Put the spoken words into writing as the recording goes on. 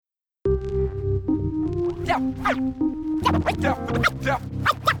Death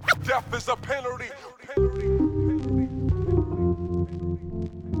is a penalty.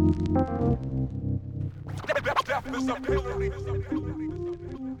 Death is a penalty.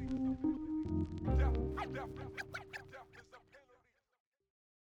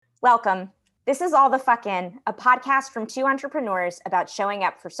 Welcome. This is All the Fuck In, a podcast from two entrepreneurs about showing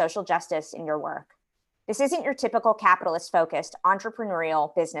up for social justice in your work. This isn't your typical capitalist-focused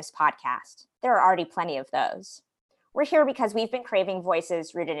entrepreneurial business podcast. There are already plenty of those. We're here because we've been craving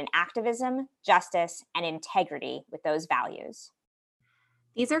voices rooted in activism, justice, and integrity with those values.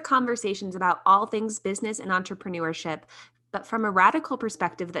 These are conversations about all things business and entrepreneurship, but from a radical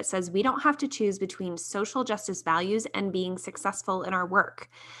perspective that says we don't have to choose between social justice values and being successful in our work.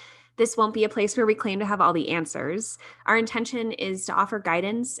 This won't be a place where we claim to have all the answers. Our intention is to offer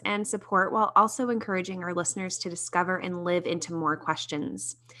guidance and support while also encouraging our listeners to discover and live into more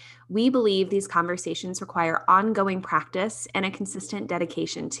questions. We believe these conversations require ongoing practice and a consistent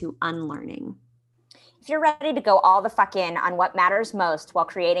dedication to unlearning. If you're ready to go all the fuck in on what matters most while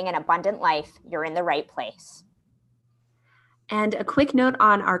creating an abundant life, you're in the right place. And a quick note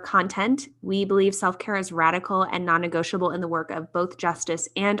on our content. We believe self-care is radical and non-negotiable in the work of both justice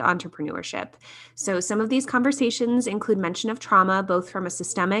and entrepreneurship. So some of these conversations include mention of trauma, both from a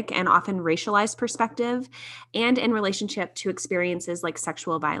systemic and often racialized perspective, and in relationship to experiences like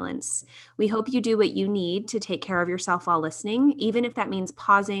sexual violence. We hope you do what you need to take care of yourself while listening, even if that means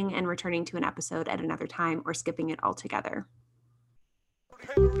pausing and returning to an episode at another time or skipping it altogether.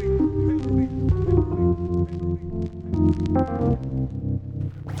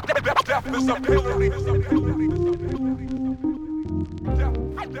 Death is a penalty.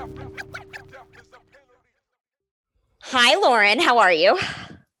 Hi, Lauren. How are you?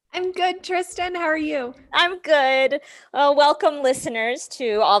 I'm good, Tristan. How are you? I'm good. Welcome, listeners,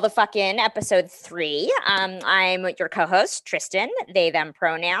 to All the Fuck In, episode 3. I'm your co-host, Tristan, they, them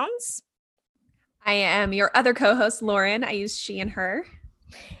pronouns. I am your other co-host, Lauren. I use she and her.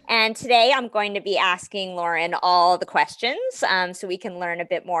 And today I'm going to be asking Lauren all the questions so we can learn a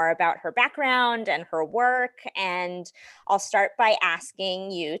bit more about her background and her work. And I'll start by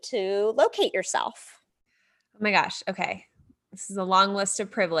asking you to locate yourself. Oh my gosh. Okay. This is a long list of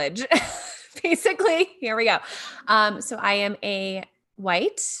privilege. Basically, here we go. So I am a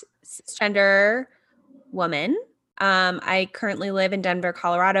white cisgender woman. I currently live in Denver,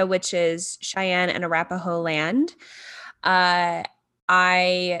 Colorado, which is Cheyenne and Arapaho land.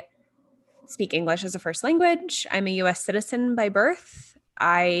 I speak English as a first language. I'm a U.S. citizen by birth.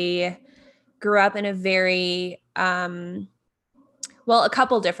 I grew up in a very, a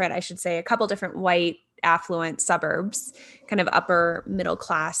couple different white affluent suburbs, kind of upper middle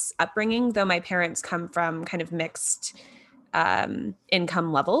class upbringing, though my parents come from kind of mixed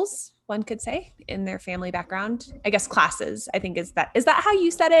income levels, one could say, in their family background. I guess classes, I think is that how you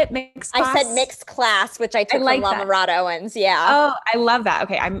said it? Mixed class? I said mixed class, which I took from La Mirada Owens. Yeah. Oh, I love that.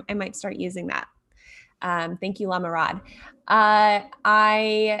 Okay. I might start using that. Thank you, La Mirada.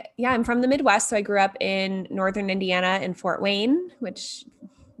 I'm from the Midwest. So I grew up in Northern Indiana in Fort Wayne, which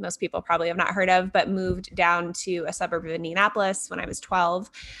most people probably have not heard of, but moved down to a suburb of Indianapolis when I was 12.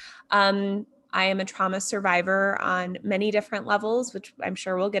 I am a trauma survivor on many different levels, which I'm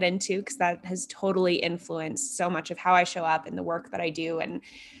sure we'll get into because that has totally influenced so much of how I show up in the work that I do. And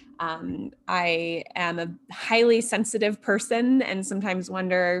I am a highly sensitive person and sometimes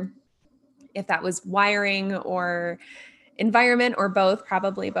wonder if that was wiring or environment or both,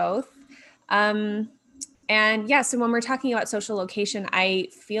 probably both. So when we're talking about social location, I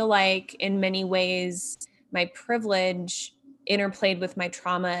feel like in many ways, my privilege interplayed with my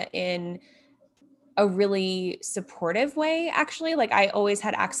trauma in a really supportive way, actually. Like I always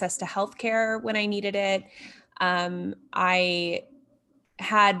had access to healthcare when I needed it. I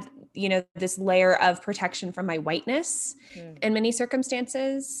had, this layer of protection from my whiteness in many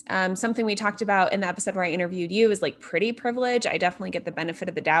circumstances. Something we talked about in the episode where I interviewed you is like pretty privilege. I definitely get the benefit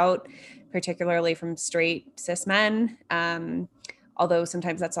of the doubt, particularly from straight cis men. Although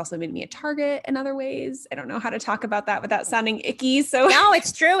sometimes that's also made me a target in other ways. I don't know how to talk about that without sounding icky. So no,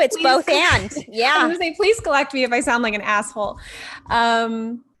 it's true. It's both and. Yeah. I was going to say, please collect me if I sound like an asshole.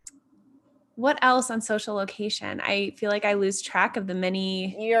 What else on social location? I feel like I lose track of the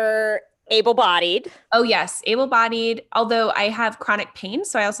many. You're able-bodied. Oh yes, able-bodied. Although I have chronic pain,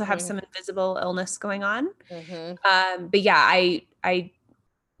 so I also have some invisible illness going on. But yeah,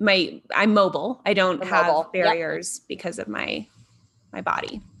 I'm mobile. I don't have barriers because of my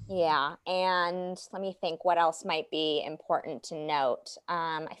body. Yeah. And let me think what else might be important to note.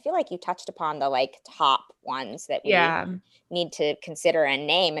 I feel like you touched upon the top ones that we need to consider and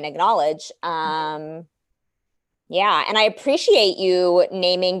name and acknowledge. Yeah. And I appreciate you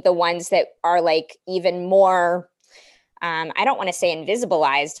naming the ones that are like even more, I don't want to say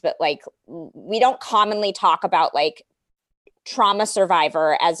invisibilized, but like we don't commonly talk about like trauma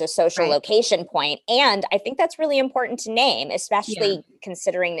survivor as a social Right. location point. And I think that's really important to name, Yeah. especially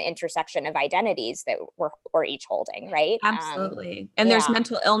considering the intersection of identities that we're each holding, right? Absolutely. And there's yeah.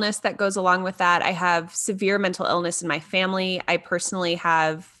 mental illness that goes along with that. I have severe mental illness in my family. I personally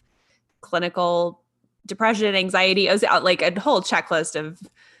have clinical depression, anxiety, like a whole checklist of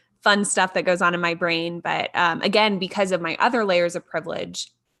fun stuff that goes on in my brain. But again, because of my other layers of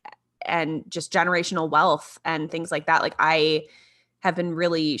privilege and just generational wealth and things like that, like I have been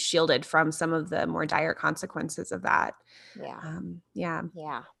really shielded from some of the more dire consequences of that. Yeah. Yeah.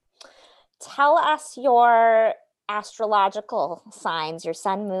 Yeah. Tell us your astrological signs, your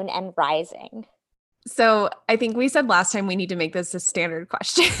sun, moon, and rising. So I think we said last time we need to make this a standard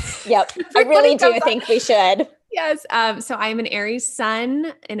question. Yep. I really do think we should. Yes. So I'm an Aries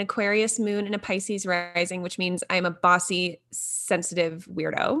sun, an Aquarius moon, and a Pisces rising, which means I'm a bossy, sensitive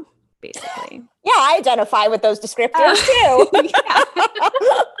weirdo, basically. Yeah, I identify with those descriptors too. Yeah. I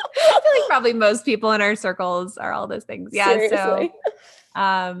feel like probably most people in our circles are all those things. Yeah. Seriously.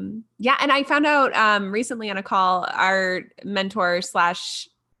 So yeah. And I found out recently on a call, our mentor slash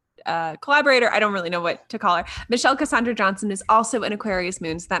collaborator, I don't really know what to call her, Michelle Cassandra Johnson, is also an Aquarius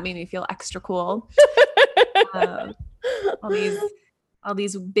moon. So that made me feel extra cool. All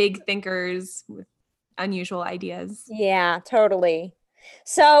these big thinkers with unusual ideas. Yeah, totally.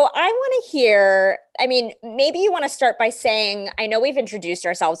 So I want to hear, I mean, maybe you want to start by saying, I know we've introduced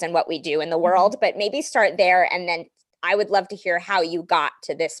ourselves and what we do in the world, but maybe start there. And then I would love to hear how you got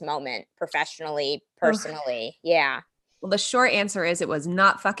to this moment professionally, personally. Yeah. Well, the short answer is it was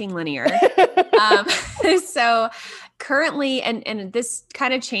not fucking linear. So currently, and this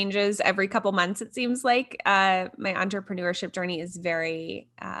kind of changes every couple months, it seems like, my entrepreneurship journey is very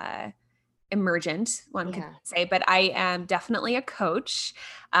emergent, one could say, but I am definitely a coach,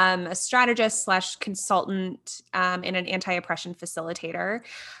 a strategist slash consultant, and an anti-oppression facilitator.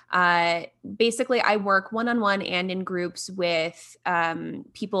 Basically, I work one-on-one and in groups with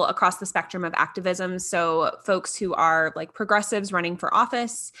people across the spectrum of activism. So folks who are like progressives running for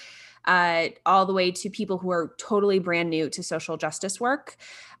office, all the way to people who are totally brand new to social justice work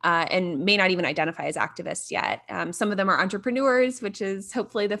and may not even identify as activists yet. Some of them are entrepreneurs, which is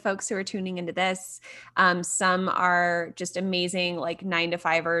hopefully the folks who are tuning into this. Some are just amazing, like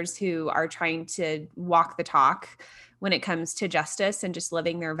 9-to-5ers who are trying to walk the talk when it comes to justice and just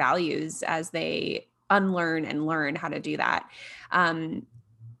living their values as they unlearn and learn how to do that.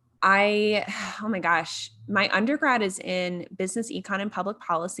 Oh my gosh, my undergrad is in business econ and public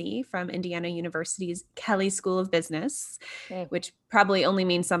policy from Indiana University's Kelley School of Business, which probably only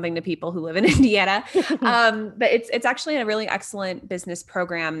means something to people who live in Indiana. But it's actually a really excellent business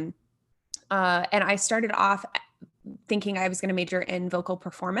program. And I started off thinking I was going to major in vocal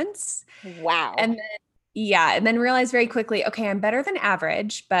performance. Wow. And then realized very quickly, okay, I'm better than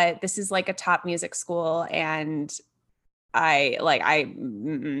average, but this is like a top music school and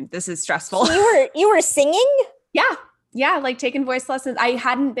this is stressful. So you were singing? Yeah. Like taking voice lessons. I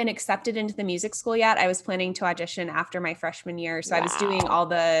hadn't been accepted into the music school yet. I was planning to audition after my freshman year. So I was doing all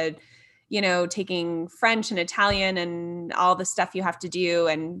the, taking French and Italian and all the stuff you have to do.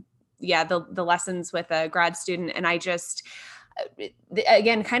 And the lessons with a grad student. And I just,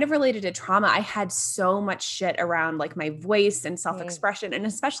 again, kind of related to trauma, I had so much shit around like my voice and self-expression. And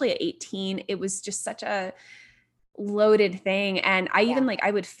especially at 18, it was just such a loaded thing. And I even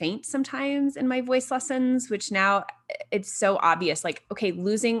I would faint sometimes in my voice lessons, which now it's so obvious, like, okay,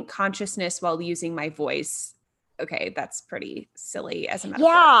 losing consciousness while using my voice. Okay, that's pretty silly as a metaphor.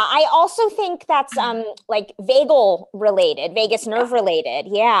 Yeah, I also think that's like vagus nerve related.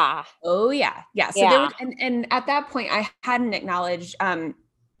 Yeah. Oh yeah. Yeah. So there was, and at that point I hadn't acknowledged,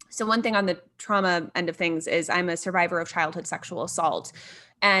 so one thing on the trauma end of things is I'm a survivor of childhood sexual assault.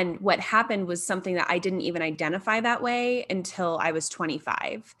 And what happened was something that I didn't even identify that way until I was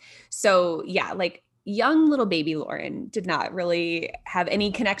 25. So yeah, like young little baby Lauren did not really have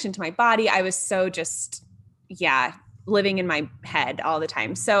any connection to my body. I was so just, living in my head all the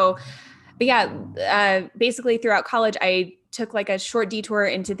time. So, but basically throughout college, I took like a short detour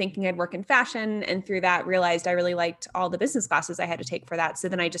into thinking I'd work in fashion. And through that realized I really liked all the business classes I had to take for that. So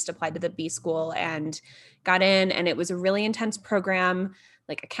then I just applied to the B school and got in, and it was a really intense program,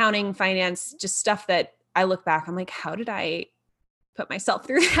 like accounting, finance, just stuff that I look back, I'm like, how did I put myself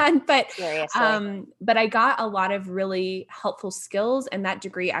through that? But I got a lot of really helpful skills. And that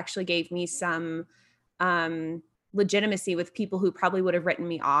degree actually gave me some legitimacy with people who probably would have written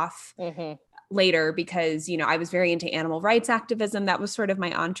me off later because, I was very into animal rights activism. That was sort of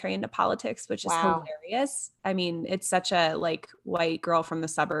my entree into politics, which is Wow. hilarious. I mean, it's such a like white girl from the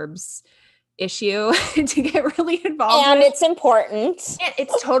suburbs issue to get really involved And with. it's important.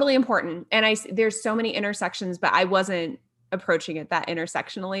 It's totally important. And there's so many intersections, but I wasn't approaching it that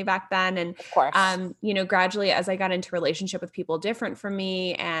intersectionally back then. And, Of course. gradually as I got into relationship with people different from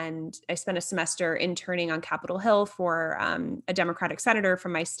me, and I spent a semester interning on Capitol Hill for a Democratic senator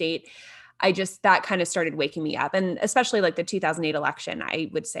from my state, that kind of started waking me up. And especially like the 2008 election, I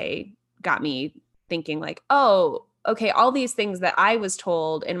would say got me thinking like, oh, okay, all these things that I was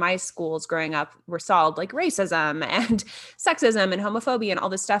told in my schools growing up were solved, like racism and sexism and homophobia and all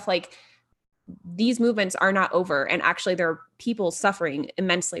this stuff. Like, these movements are not over. And actually there are people suffering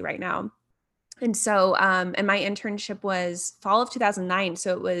immensely right now. And so, and my internship was fall of 2009.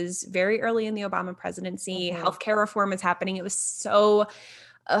 So it was very early in the Obama presidency. Healthcare reform was happening. It was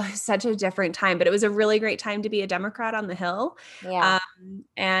such a different time, but it was a really great time to be a Democrat on the Hill. Yeah.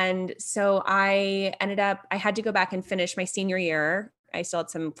 And so I had to go back and finish my senior year. I still had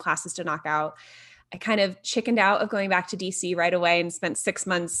some classes to knock out. I kind of chickened out of going back to DC right away and spent 6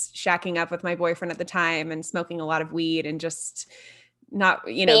 months shacking up with my boyfriend at the time and smoking a lot of weed and just not,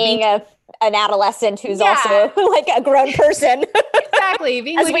 being an adolescent who's also like a grown person. Exactly.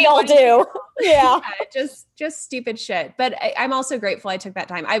 Being as like we all do. Yeah. Just stupid shit. But I'm also grateful I took that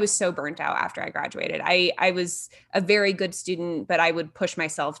time. I was so burnt out after I graduated. I was a very good student, but I would push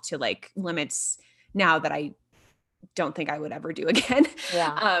myself to like limits now that I don't think I would ever do again.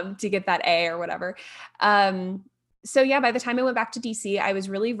 To get that A or whatever. So yeah, by the time I went back to DC, I was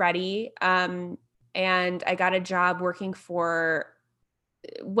really ready. And I got a job working for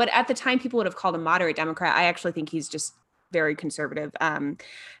what at the time people would have called a moderate Democrat. I actually think he's just very conservative. I'm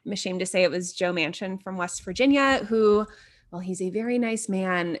ashamed to say it was Joe Manchin from West Virginia, who, well, he's a very nice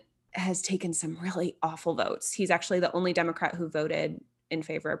man, has taken some really awful votes. He's actually the only Democrat who voted in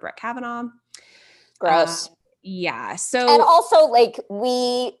favor of Brett Kavanaugh. Gross. Yeah. So, and also like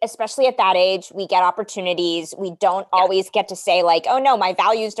we, especially at that age, we get opportunities. We don't always get to say like, oh no, my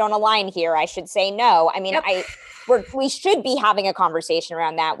values don't align here, I should say no. I mean, we should be having a conversation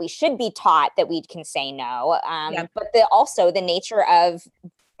around that. We should be taught that we can say no. But also the nature of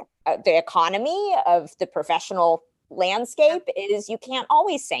the economy, of the professional landscape is you can't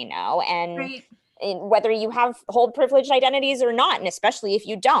always say no. And whether you hold privileged identities or not, and especially if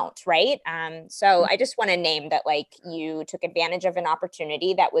you don't, right? So I just want to name that like you took advantage of an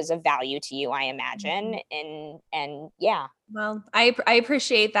opportunity that was of value to you, I imagine. And yeah. Well, I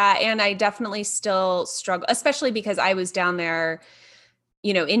appreciate that. And I definitely still struggle, especially because I was down there,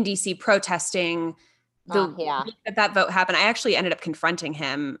 in DC protesting that vote happened. I actually ended up confronting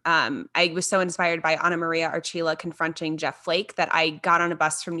him. I was so inspired by Ana Maria Archila confronting Jeff Flake that I got on a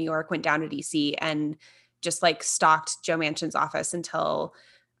bus from New York, went down to DC and just like stalked Joe Manchin's office until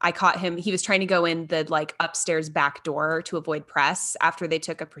I caught him. He was trying to go in the like upstairs back door to avoid press after they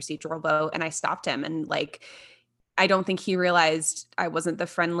took a procedural vote. And I stopped him. And like, I don't think he realized I wasn't the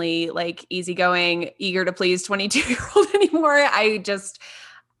friendly, like easygoing, eager to please 22-year-old anymore.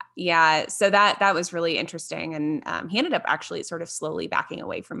 So that was really interesting. And he ended up actually sort of slowly backing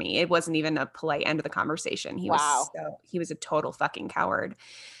away from me. It wasn't even a polite end of the conversation. He was a total fucking coward.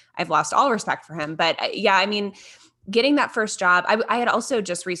 I've lost all respect for him. But I mean, getting that first job, I had also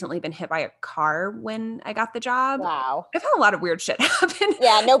just recently been hit by a car when I got the job. Wow. I've had a lot of weird shit happen.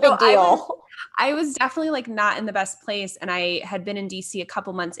 Yeah, no big deal. I was definitely like not in the best place. And I had been in DC a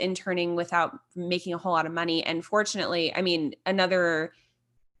couple months interning without making a whole lot of money. And fortunately, I mean, another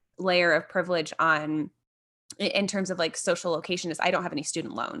layer of privilege in terms of like social location is I don't have any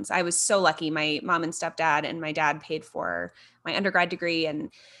student loans. I was so lucky. My mom and stepdad and my dad paid for my undergrad degree.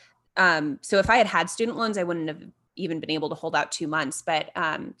 And so if I had student loans, I wouldn't have even been able to hold out 2 months. But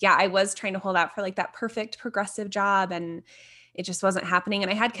I was trying to hold out for like that perfect progressive job, and it just wasn't happening. And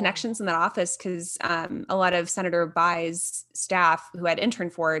I had connections in that office because a lot of Senator Bayh's staff who I'd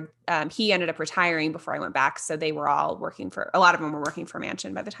interned for, he ended up retiring before I went back. So they were all a lot of them were working for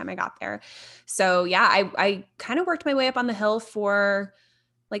Manchin by the time I got there. So I kind of worked my way up on the Hill for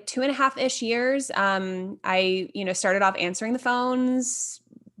like 2.5-ish years. I, started off answering the phones,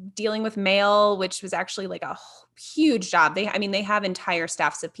 dealing with mail, which was actually like a huge job. They have entire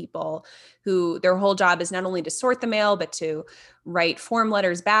staffs of people who their whole job is not only to sort the mail, but to write form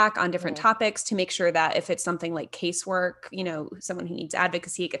letters back on different topics to make sure that if it's something like casework, someone who needs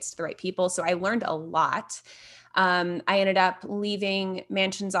advocacy, it gets to the right people. So I learned a lot. I ended up leaving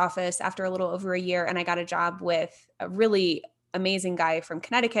Manchin's office after a little over a year, and I got a job with a really amazing guy from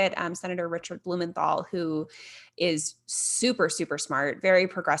Connecticut, Senator Richard Blumenthal, who is super, super smart, very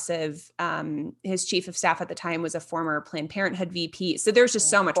progressive. His chief of staff at the time was a former Planned Parenthood VP. So there's just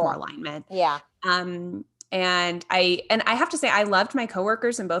so much more alignment. Yeah. And I have to say, I loved my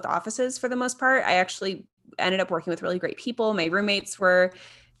coworkers in both offices for the most part. I actually ended up working with really great people. My roommates were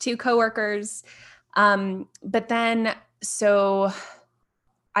 2 coworkers. But then, so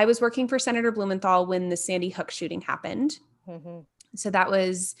I was working for Senator Blumenthal when the Sandy Hook shooting happened. Mm-hmm. So that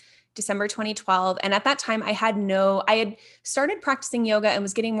was December 2012. And at that time I had started practicing yoga and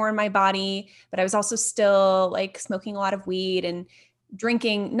was getting more in my body, but I was also still like smoking a lot of weed and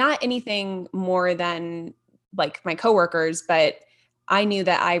drinking, not anything more than like my coworkers, but I knew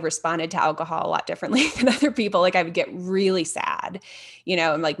that I responded to alcohol a lot differently than other people. Like I would get really sad,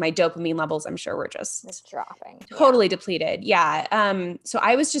 and like my dopamine levels, I'm sure, were just dropping, totally depleted. Yeah. So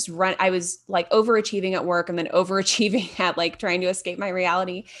I was just I was like overachieving at work and then overachieving at like trying to escape my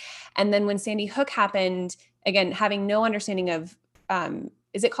reality. And then when Sandy Hook happened, again, having no understanding of,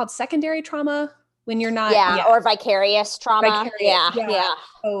 is it called secondary trauma? When you're not, or vicarious trauma. Yeah.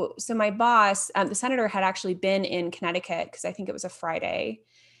 So my boss, the senator, had actually been in Connecticut because I think it was a Friday.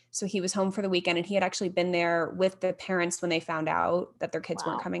 So he was home for the weekend and he had actually been there with the parents when they found out that their kids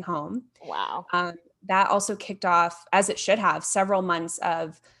weren't coming home. Wow. That also kicked off, as it should have, several months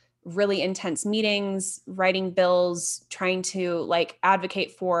of really intense meetings, writing bills, trying to like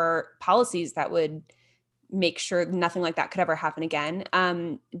advocate for policies that would make sure nothing like that could ever happen again.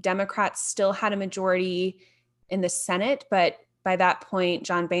 Democrats still had a majority in the Senate, but by that point,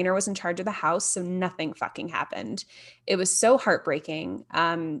 John Boehner was in charge of the House, so nothing fucking happened. It was so heartbreaking.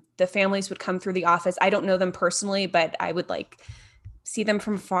 The families would come through the office. I don't know them personally, but I would like see them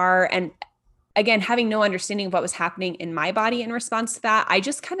from afar. And again, having no understanding of what was happening in my body in response to that, I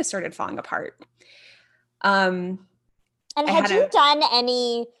just kind of started falling apart. And had you done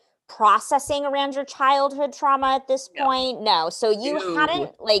any processing around your childhood trauma at this point? No. So you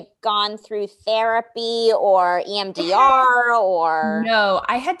hadn't like gone through therapy or EMDR or? No,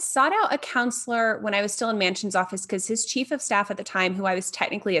 I had sought out a counselor when I was still in Manchin's office because his chief of staff at the time, who I was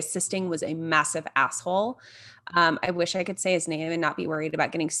technically assisting, was a massive asshole. I wish I could say his name and not be worried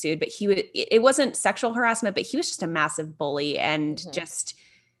about getting sued, but it wasn't sexual harassment, but he was just a massive bully and just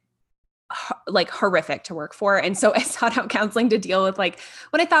like horrific to work for. And so I sought out counseling to deal with like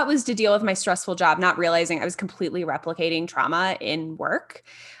what I thought was to deal with my stressful job, not realizing I was completely replicating trauma in work.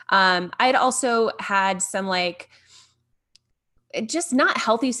 I had also had some like just not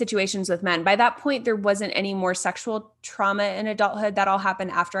healthy situations with men. By that point, there wasn't any more sexual trauma in adulthood. That all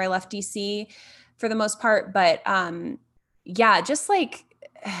happened after I left DC for the most part. But just like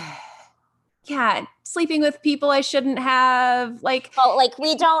sleeping with people I shouldn't have. Like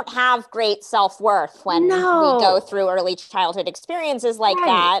we don't have great self-worth when we go through early childhood experiences like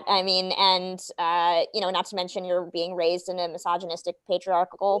that. I mean, and not to mention you're being raised in a misogynistic,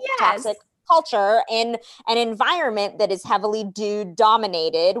 patriarchal, toxic culture in an environment that is heavily dude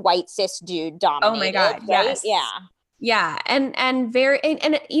dominated, white cis dude dominated. Oh my God. Right? Yes. Yeah. And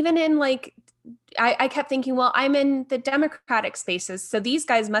even in like, I kept thinking, well, I'm in the Democratic spaces, so these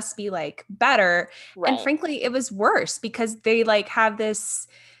guys must be like better. Right. And frankly, it was worse because they like have this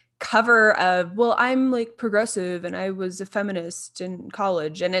cover of, well, I'm like progressive and I was a feminist in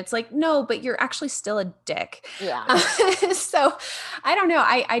college. And it's like, no, but you're actually still a dick. Yeah. So I don't know.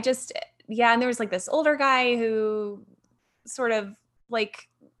 I just, and there was like this older guy who sort of like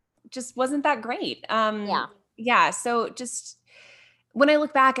just wasn't that great. So just when I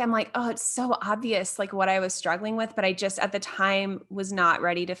look back, I'm like, oh, it's so obvious, like what I was struggling with, but I just at the time was not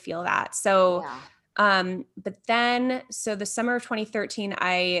ready to feel that. So, but then, so the summer of 2013,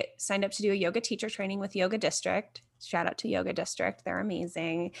 I signed up to do a yoga teacher training with Yoga District. Shout out to Yoga District. They're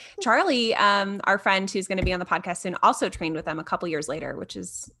amazing. Charlie, our friend who's going to be on the podcast soon, also trained with them a couple years later, which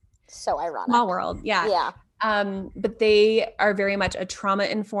is so ironic. Small world. Yeah. But they are very much a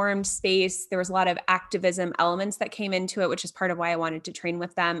trauma-informed space. There was a lot of activism elements that came into it, which is part of why I wanted to train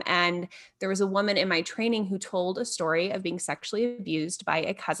with them. And there was a woman in my training who told a story of being sexually abused by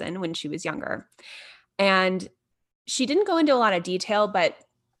a cousin when she was younger. And she didn't go into a lot of detail, but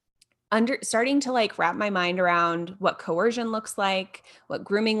starting to like wrap my mind around what coercion looks like, what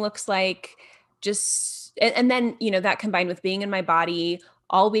grooming looks like, and then, that combined with being in my body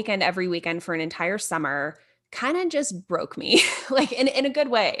all weekend, every weekend for an entire summer, kind of just broke me like in a good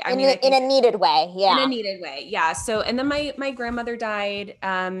way. In a needed way. Yeah. In a needed way. Yeah. So, and then my grandmother died,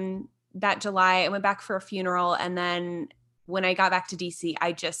 that July. I went back for a funeral and then when I got back to DC,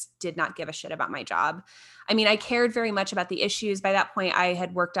 I just did not give a shit about my job. I mean, I cared very much about the issues. By that point, I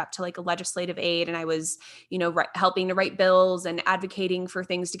had worked up to like a legislative aide, and I was, helping to write bills and advocating for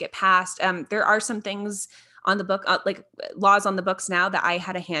things to get passed. There are some things on the book, like laws on the books now that I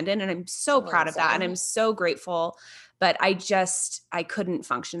had a hand in, and I'm so proud of that. And I'm so grateful, but I couldn't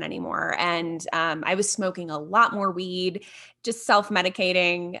function anymore. And I was smoking a lot more weed, just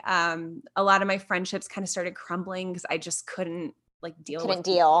self-medicating. A lot of my friendships kind of started crumbling because I just couldn't deal with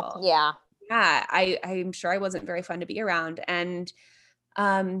people. Yeah. Yeah. I'm sure I wasn't very fun to be around. And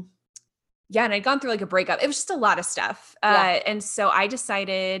and I'd gone through like a breakup. It was just a lot of stuff. And so I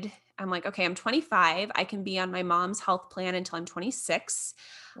decided, I'm like, okay, I'm 25. I can be on my mom's health plan until I'm 26.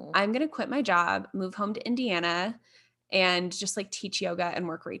 I'm going to quit my job, move home to Indiana, and just like teach yoga and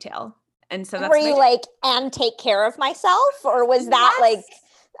work retail. And so were you like, and take care of myself? Or was that like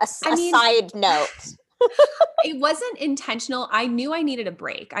a side note? It wasn't intentional. I knew I needed a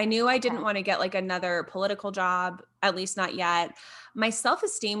break. I knew I didn't want to get like another political job, at least not yet. My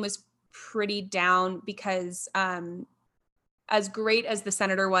self-esteem was pretty down because, as great as the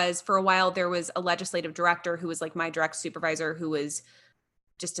senator was, for a while, there was a legislative director who was like my direct supervisor, who was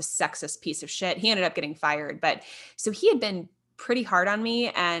just a sexist piece of shit. He ended up getting fired. But so he had been pretty hard on me.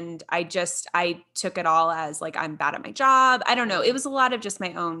 And I took it all as like, I'm bad at my job. I don't know. It was a lot of just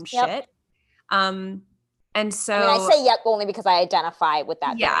my own shit. And so I say yep only because I identify with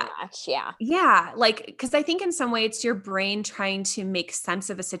that very much. Yeah. Yeah. Like, because I think in some way it's your brain trying to make sense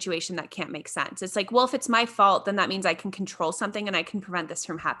of a situation that can't make sense. It's like, well, if it's my fault, then that means I can control something and I can prevent this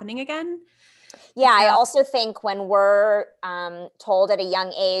from happening again. Yeah. I also think when we're told at a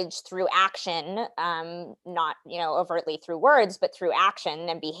young age through action, not, overtly through words, but through action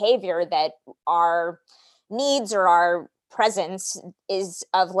and behavior, that our needs or our presence is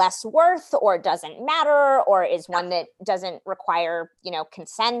of less worth or doesn't matter, or is one that doesn't require,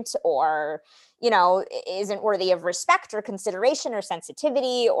 consent, or, isn't worthy of respect or consideration or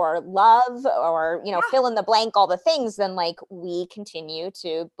sensitivity or love, or, fill in the blank, all the things, then like we continue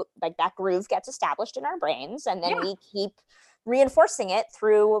to, like, that groove gets established in our brains, and then we keep reinforcing it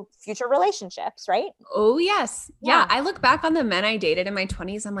through future relationships, right? Oh, yes. Yeah. I look back on the men I dated in my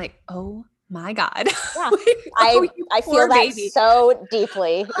 20s. I'm like, oh my God. Yeah. I feel that baby. So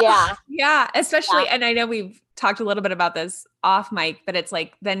deeply. Yeah. Yeah. Especially, and I know we've talked a little bit about this off mic, but it's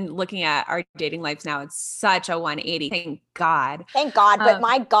like, then looking at our dating lives now, it's such a 180. Thank God. But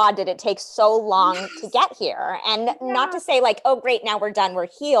my God, did it take so long to get here? And not to say like, oh, great, now we're done, we're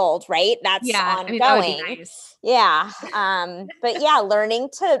healed, right? That's ongoing. That would be nice. Yeah. But yeah, learning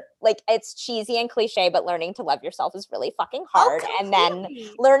to, like, it's cheesy and cliche, but learning to love yourself is really fucking hard. And then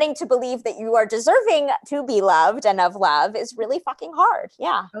learning to believe that you are deserving to be loved and of love is really fucking hard.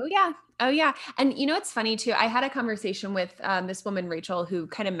 Yeah. Oh yeah. Oh yeah. And it's funny too. I had a conversation with this woman, Rachel, who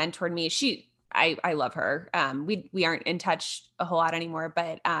kind of mentored me. I love her. We aren't in touch a whole lot anymore,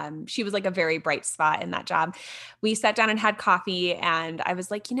 but she was like a very bright spot in that job. We sat down and had coffee, and I was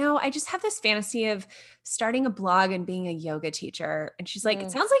like, I just have this fantasy of starting a blog and being a yoga teacher. And she's like,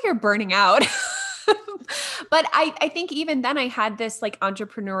 it sounds like you're burning out. But I think even then I had this like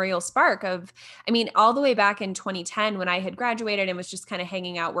entrepreneurial spark of, all the way back in 2010 when I had graduated and was just kind of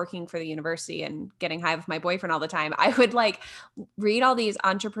hanging out, working for the university and getting high with my boyfriend all the time. I would like read all these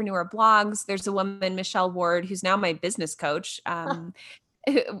entrepreneur blogs. There's a woman, Michelle Ward, who's now my business coach.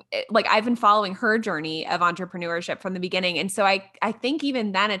 Like I've been following her journey of entrepreneurship from the beginning. And so I think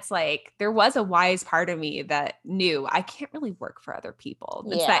even then it's like, there was a wise part of me that knew I can't really work for other people.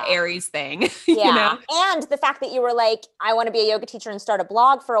 It's that Aries thing. Yeah. And the fact that you were like, I want to be a yoga teacher and start a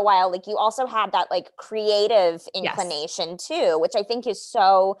blog for a while. Like you also had that like creative inclination too, which I think is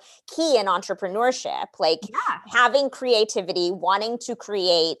so key in entrepreneurship. Like having creativity, wanting to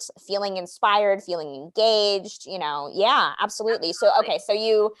create, feeling inspired, feeling engaged, absolutely. So, okay. So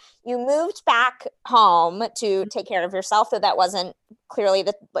you moved back home to take care of yourself, though that wasn't clearly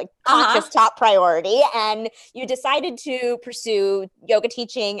the like conscious top priority. And you decided to pursue yoga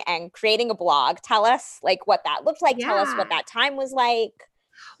teaching and creating a blog. Tell us like what that looked like. Tell us what that time was like.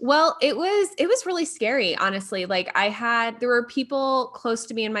 Well, it was really scary, honestly. Like there were people close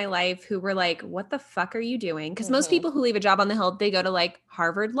to me in my life who were like, what the fuck are you doing? Because most people who leave a job on the hill, they go to like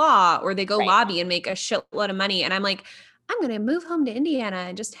Harvard Law or they go lobby and make a shitload of money. And I'm like, I'm going to move home to Indiana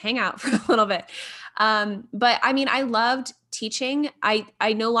and just hang out for a little bit. But I loved teaching.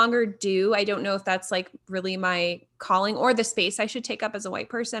 I no longer do. I don't know if that's like really my calling or the space I should take up as a white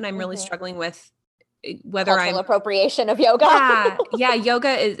person. I'm really struggling with whether cultural appropriation of yoga. Yeah.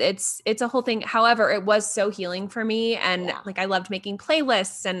 Yoga is, it's a whole thing. However, it was so healing for me. And like, I loved making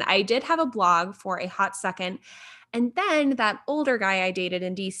playlists, and I did have a blog for a hot second. And then that older guy I dated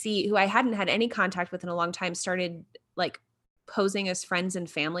in DC, who I hadn't had any contact with in a long time, started like posing as friends and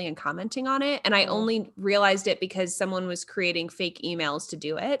family and commenting on it. And I only realized it because someone was creating fake emails to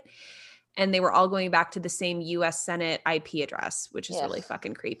do it. And they were all going back to the same US Senate IP address, which is really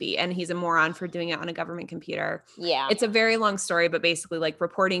fucking creepy. And he's a moron for doing it on a government computer. Yeah. It's a very long story, but basically like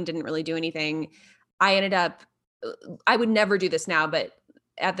reporting didn't really do anything. I ended up, I would never do this now, but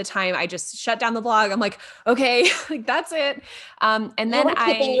at the time I just shut down the blog. I'm like, okay, like that's it. And then you were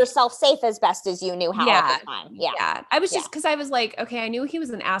keeping yourself safe as best as you knew how at the time. Yeah. I was just, cause I was like, okay, I knew he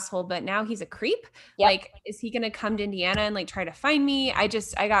was an asshole, but now he's a creep. Like, is he going to come to Indiana and like try to find me? I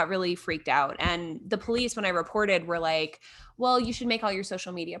got really freaked out. And the police, when I reported, were like, well, you should make all your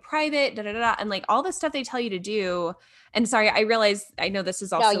social media private, and like all the stuff they tell you to do. And sorry, I realize, I know this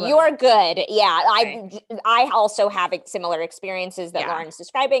is also. No, you are good. Yeah. I also have similar experiences that Lauren's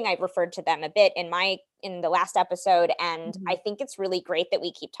describing. I've referred to them a bit in the last episode. And I think it's really great that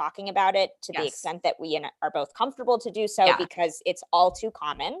we keep talking about it to the extent that we are both comfortable to do so, because it's all too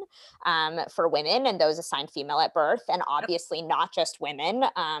common for women and those assigned female at birth, and obviously not just women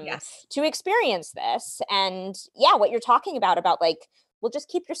to experience this. And what you're talking about like, well, just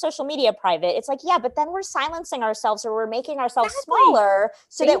keep your social media private. It's like, but then we're silencing ourselves, or we're making ourselves smaller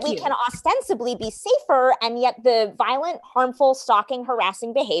so that we can ostensibly be safer. And yet the violent, harmful, stalking,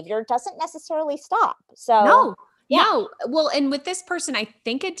 harassing behavior doesn't necessarily stop. So no. Well, and with this person, I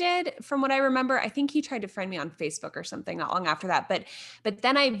think it did, from what I remember. I think he tried to friend me on Facebook or something not long after that. But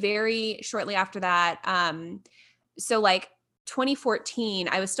then I very shortly after that, so like 2014,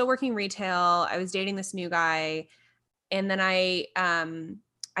 I was still working retail. I was dating this new guy. And then I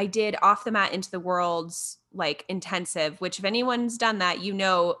did Off the Mat Into the World's like intensive, which if anyone's done that,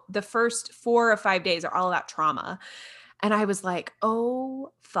 the first 4 or 5 days are all about trauma. And I was like,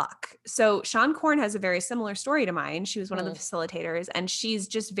 oh, fuck. So Sean Korn has a very similar story to mine. She was one of the facilitators, and she's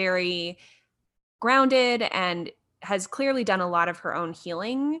just very grounded and has clearly done a lot of her own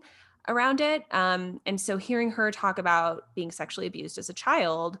healing around it. And so hearing her talk about being sexually abused as a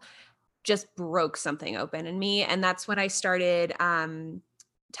child just broke something open in me. And that's when I started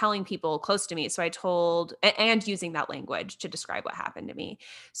telling people close to me. So I told, and using that language to describe what happened to me.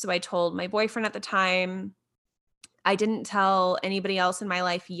 So I told my boyfriend at the time. I didn't tell anybody else in my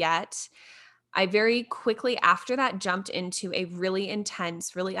life yet. I very quickly after that jumped into a really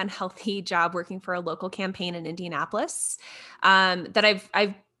intense, really unhealthy job working for a local campaign in Indianapolis that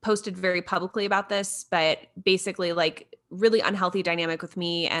I've posted very publicly about this, but basically like really unhealthy dynamic with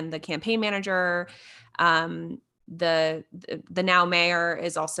me and the campaign manager. The now mayor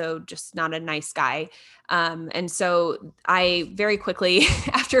is also just not a nice guy. And so I very quickly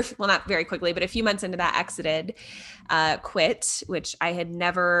not very quickly, but a few months into that exited, quit, which I had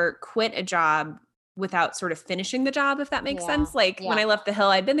never quit a job without sort of finishing the job, if that makes sense. Like when I left the Hill,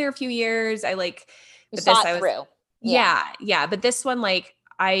 I'd been there a few years. Through. Yeah. But this one, like,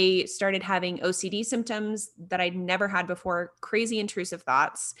 I started having OCD symptoms that I'd never had before, crazy intrusive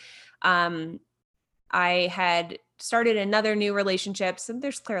thoughts. I had started another new relationship. So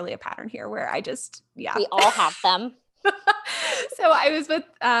there's clearly a pattern here where I just, We all have them. So I was with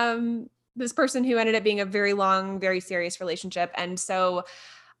this person who ended up being a very long, very serious relationship. And so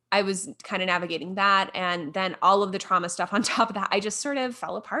I was kind of navigating that. And then all of the trauma stuff on top of that, I just sort of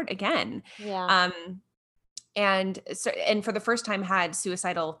fell apart again. Yeah. And for the first time had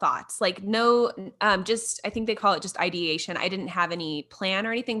suicidal thoughts, like no, I think they call it just ideation. I didn't have any plan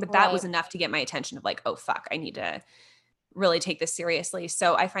or anything, but that was enough to get my attention of like, oh fuck, I need to really take this seriously.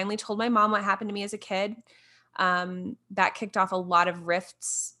 So I finally told my mom what happened to me as a kid. That kicked off a lot of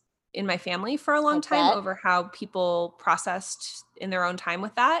rifts in my family for a long time over how people processed in their own time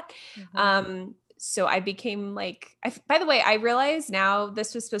with that. So I became like, by the way, I realize now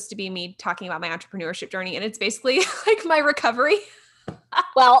this was supposed to be me talking about my entrepreneurship journey, and it's basically like my recovery.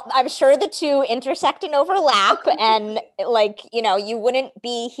 Well, I'm sure the two intersect and overlap, and like, you wouldn't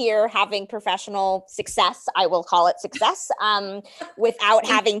be here having professional success, I will call it success, without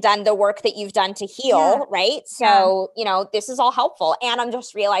having done the work that you've done to heal. Right. So, this is all helpful. And I'm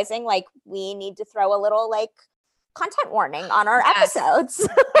just realizing like, we need to throw a little like content warning on our episodes.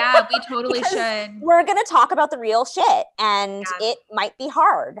 Yeah, we totally should. We're going to talk about the real shit, and it might be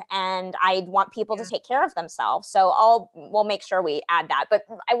hard, and I want people to take care of themselves. So we'll make sure we add that, but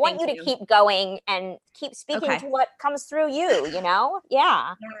I want you to keep going and keep speaking to what comes through you,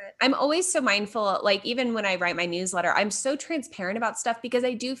 Yeah. I'm always so mindful. Like even when I write my newsletter, I'm so transparent about stuff because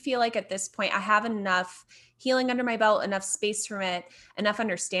I do feel like at this point I have enough healing under my belt, enough space from it, enough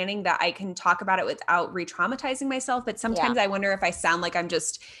understanding that I can talk about it without re-traumatizing myself. myself, but sometimes I wonder if I sound like I'm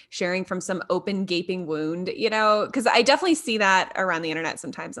just sharing from some open gaping wound, because I definitely see that around the internet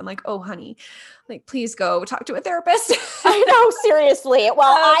sometimes. I'm like, oh, honey, like, please go talk to a therapist. I know, seriously.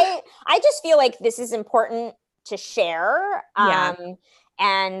 Well, I just feel like this is important to share.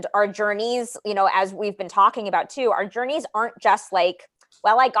 And our journeys, as we've been talking about too, our journeys aren't just like,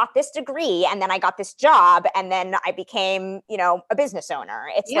 well, I got this degree and then I got this job and then I became, a business owner.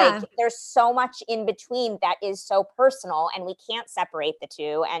 It's like there's so much in between that is so personal and we can't separate the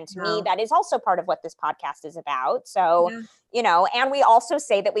two. And to me, that is also part of what this podcast is about. So, and we also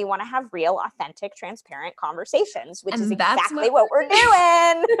say that we want to have real, authentic, transparent conversations, which is exactly what we're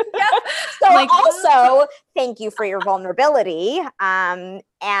doing. So also, thank you for your vulnerability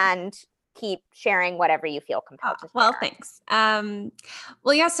and keep sharing whatever you feel compelled to share. Well, thanks.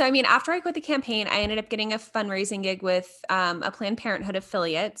 So I mean, after I quit the campaign, I ended up getting a fundraising gig with a Planned Parenthood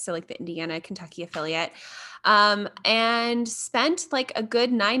affiliate, so like the Indiana, Kentucky affiliate, and spent like a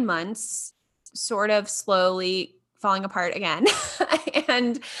good 9 months sort of slowly falling apart again.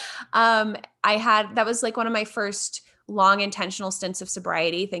 And that was like one of my first long intentional stints of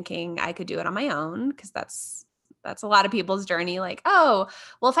sobriety, thinking I could do it on my own, because that's a lot of people's journey. Like, oh,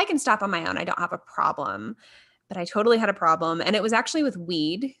 well, if I can stop on my own, I don't have a problem. But I totally had a problem. And it was actually with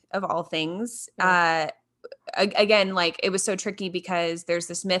weed, of all things. Again, like, it was so tricky because there's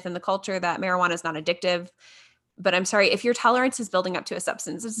this myth in the culture that marijuana is not addictive. But I'm sorry, if your tolerance is building up to a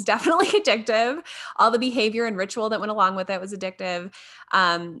substance, it's definitely addictive. All the behavior and ritual that went along with it was addictive.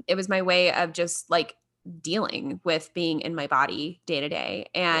 It was my way of just like dealing with being in my body day to day.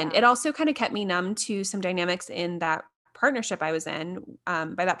 And it also kind of kept me numb to some dynamics in that partnership I was in.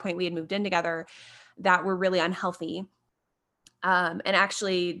 By that point, we had moved in together that were really unhealthy. And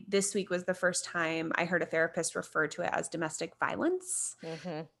actually, this week was the first time I heard a therapist refer to it as domestic violence,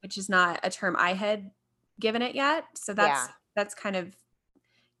 which is not a term I had given it yet. So that's kind of,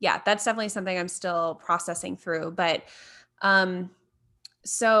 that's definitely something I'm still processing through. But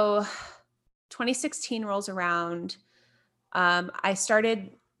so 2016 rolls around. I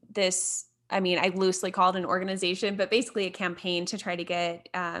started this, I loosely called an organization, but basically a campaign to try to get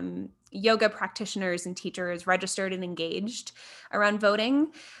yoga practitioners and teachers registered and engaged around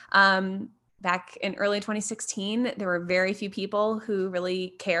voting. Back in early 2016, there were very few people who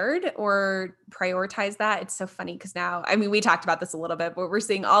really cared or prioritized that. It's so funny because now, we talked about this a little bit, but we're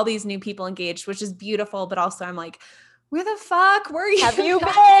seeing all these new people engaged, which is beautiful. But also I'm like, where the fuck were you? Have you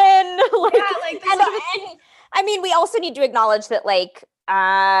been? We also need to acknowledge that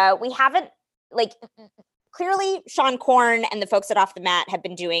we haven't clearly Seane Corn and the folks at Off the Mat have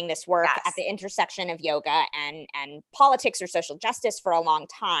been doing this work at the intersection of yoga and politics or social justice for a long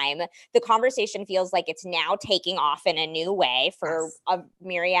time. The conversation feels like it's now taking off in a new way for a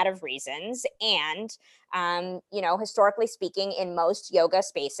myriad of reasons. And historically speaking, in most yoga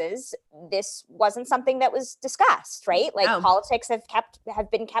spaces, this wasn't something that was discussed, right? Politics have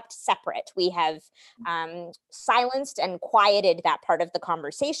been kept separate. We have silenced and quieted that part of the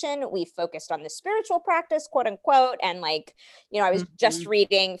conversation. We focused on the spiritual practice, quote unquote. And I was just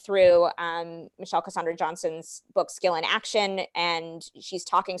reading through Michelle Cassandra Johnson's book, Skill in Action. And she's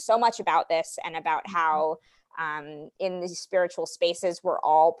talking so much about this and about how in these spiritual spaces, we're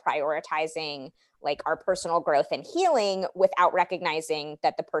all prioritizing our personal growth and healing without recognizing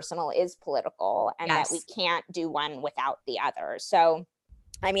that the personal is political and that we can't do one without the other. So,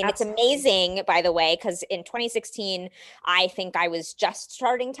 it's amazing, by the way, because in 2016, I think I was just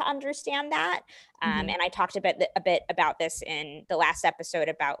starting to understand that. And I talked a bit about this in the last episode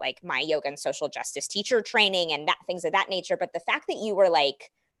about my yoga and social justice teacher training and things of that nature. But the fact that you were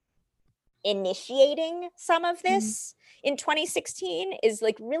initiating some of this in 2016 is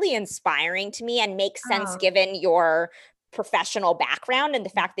really inspiring to me and makes sense given your professional background and the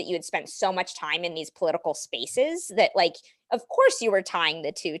fact that you had spent so much time in these political spaces that of course you were tying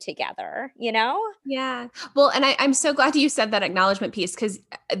the two together, Yeah. Well, and I'm so glad you said that acknowledgement piece, because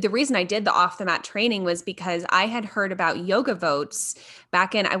the reason I did the Off the Mat training was because I had heard about yoga votes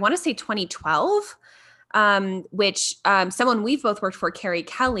back in, I want to say 2012. Which someone we've both worked for, Carrie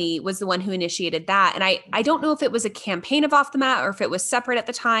Kelly, was the one who initiated that. And I don't know if it was a campaign of Off the Mat or if it was separate at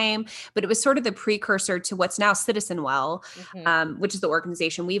the time, but it was sort of the precursor to what's now Citizen Well, which is the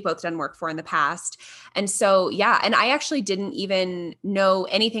organization we've both done work for in the past. And so, and I actually didn't even know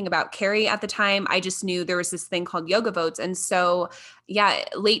anything about Carrie at the time. I just knew there was this thing called yoga votes. And so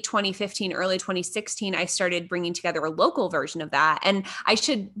late 2015, early 2016, I started bringing together a local version of that. And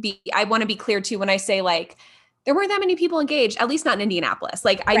I want to be clear too, when I say there weren't that many people engaged, at least not in Indianapolis.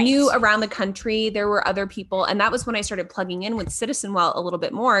 Like I knew around the country there were other people. And that was when I started plugging in with CitizenWell a little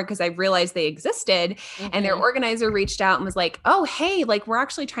bit more because I realized they existed. And their organizer reached out and was like, oh, hey, like we're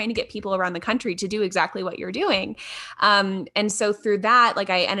actually trying to get people around the country to do exactly what you're doing. And so through that, like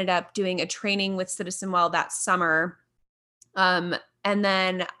I ended up doing a training with CitizenWell that summer. And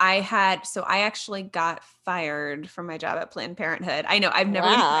then I actually got fired from my job at Planned Parenthood. I know I've never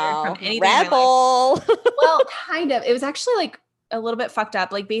been fired from anything. Rebel. In my life. Well, kind of. It was actually like a little bit fucked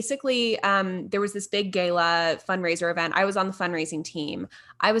up. Like basically, there was this big gala fundraiser event. I was on the fundraising team.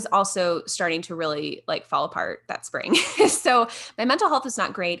 I was also starting to really like fall apart that spring. So my mental health was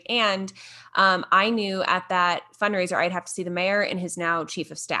not great. And I knew at that fundraiser, I'd have to see the mayor and his now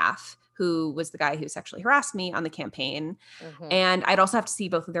chief of staff, who was the guy who sexually harassed me on the campaign. And I'd also have to see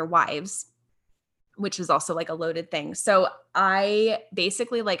both of their wives, which was also like a loaded thing. So I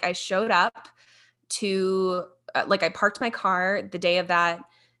basically like, I showed up to like, I parked my car the day of that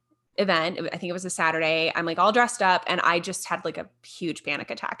event. I think it was a Saturday. I'm like all dressed up and I just had like a huge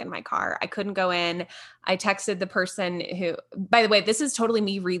panic attack in my car. I couldn't go in. I texted the person who, by the way, this is totally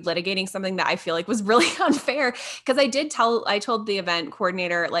me relitigating something that I feel like was really unfair because I told the event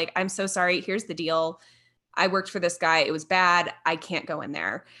coordinator, like, I'm so sorry. Here's the deal. I worked for this guy. It was bad. I can't go in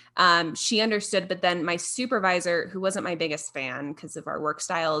there. She understood, but then my supervisor, who wasn't my biggest fan because of our work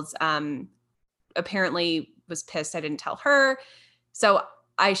styles, apparently was pissed I didn't tell her. So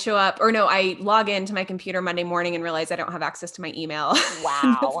I log into my computer Monday morning and realize I don't have access to my email.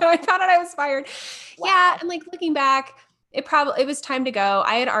 Wow. So I found out I was fired. Wow. Yeah. And like looking back, it was time to go.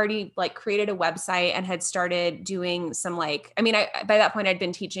 I had already like created a website and had started doing some by that point I'd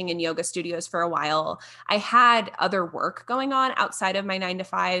been teaching in yoga studios for a while. I had other work going on outside of my 9 to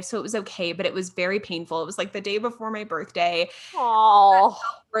 5. So it was okay, but it was very painful. It was like the day before my birthday. Oh,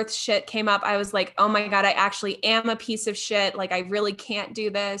 Birth shit came up. I was like, oh my God, I actually am a piece of shit. Like I really can't do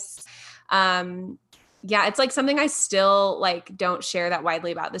this. Yeah, it's like something I still like don't share that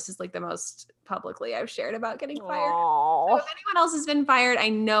widely about. This is like the most publicly I've shared about getting fired. So if anyone else has been fired, I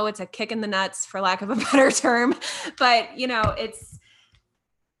know it's a kick in the nuts for lack of a better term, but you know,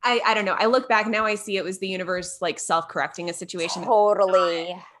 I don't know. I look back now, I see it was the universe like self-correcting a situation.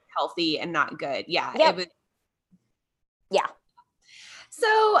 Totally healthy and not good. Yeah. Yep. It was. Yeah.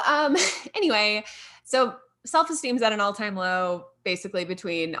 So, anyway, so self-esteem's at an all-time low, basically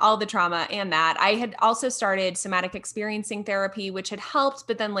between all the trauma and that. I had also started somatic experiencing therapy, which had helped,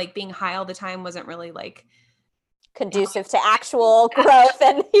 but then like being high all the time wasn't really like conducive to actual growth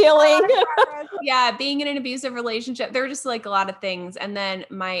and healing. Yeah. Being in an abusive relationship, there were just like a lot of things. And then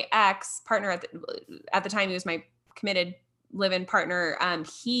my ex partner at the time, he was my committed live-in partner.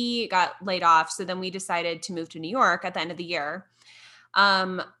 He got laid off. So then we decided to move to New York at the end of the year.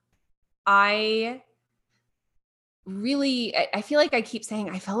 I feel like I keep saying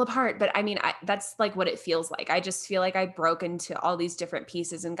I fell apart, but I mean, that's like what it feels like. I just feel like I broke into all these different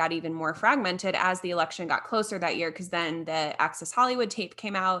pieces and got even more fragmented as the election got closer that year. Cause then the Access Hollywood tape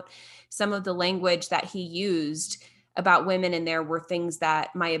came out. Some of the language that he used about women in there were things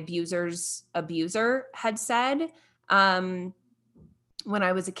that my abuser's abuser had said, when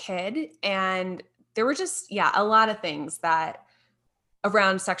I was a kid. And there were just, a lot of things that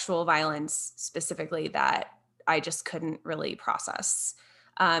around sexual violence specifically that I just couldn't really process.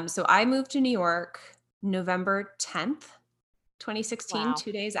 So I moved to New York November 10th, 2016, Wow.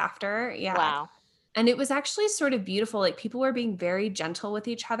 2 days after. Yeah. Wow. And it was actually sort of beautiful. Like people were being very gentle with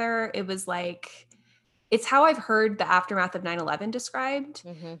each other. It was like, it's how I've heard the aftermath of 9/11 described.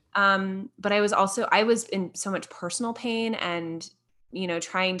 Mm-hmm. But I was in so much personal pain and, you know,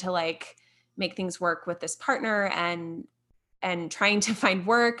 trying to like make things work with this partner and trying to find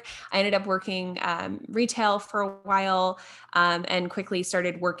work. I ended up working retail for a while and quickly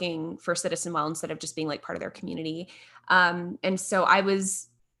started working for CitizenWell instead of just being like part of their community. And so I was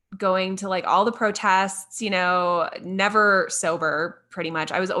going to like all the protests, you know, never sober pretty much.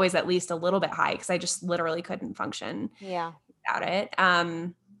 I was always at least a little bit high because I just literally couldn't function without it.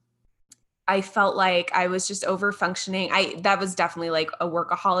 I felt like I was just over functioning. That was definitely like a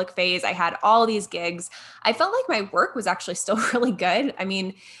workaholic phase. I had all these gigs. I felt like my work was actually still really good. I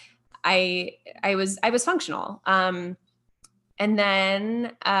mean, I was functional. And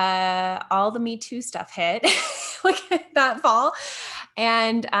then all the Me Too stuff hit like that fall.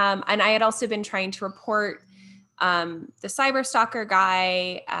 And I had also been trying to report the cyber stalker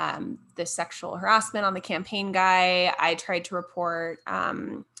guy, the sexual harassment on the campaign guy. I tried to report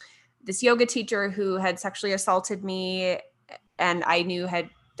this yoga teacher who had sexually assaulted me and I knew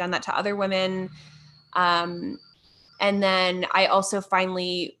had done that to other women. And then I also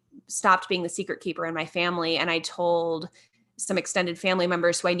finally stopped being the secret keeper in my family. And I told some extended family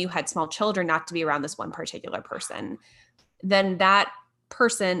members who I knew had small children not to be around this one particular person. Then that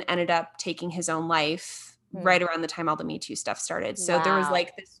person ended up taking his own life right around the time all the Me Too stuff started. So there was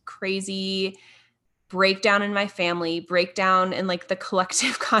like this crazy breakdown in my family, breakdown in like the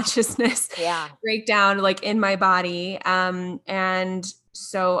collective consciousness, breakdown like in my body. And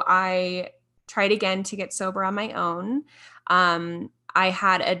so I tried again to get sober on my own. I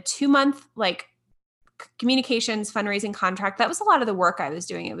had a 2-month like communications fundraising contract. That was a lot of the work I was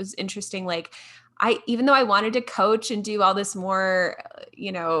doing. It was interesting. Like even though I wanted to coach and do all this more,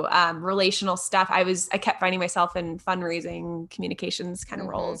 relational stuff, I kept finding myself in fundraising communications kind of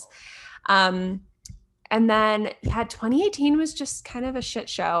roles. And then 2018 was just kind of a shit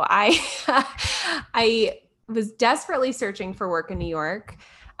show. I was desperately searching for work in New York.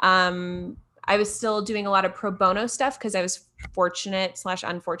 I was still doing a lot of pro bono stuff because I was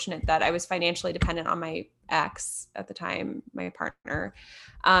fortunate/unfortunate that I was financially dependent on my ex at the time, my partner.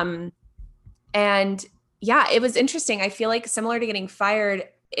 And yeah, it was interesting. I feel like similar to getting fired,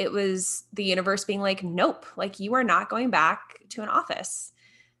 it was the universe being like, nope, like you are not going back to an office.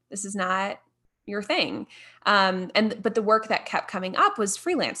 This is not your thing. But the work that kept coming up was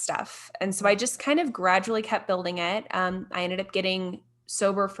freelance stuff. And so I just kind of gradually kept building it. I ended up getting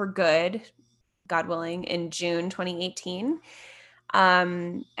sober for good, God willing, in June 2018.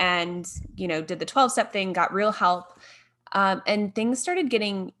 And, did the 12-step thing, got real help. And things started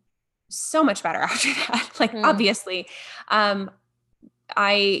getting so much better after that. Like, obviously, I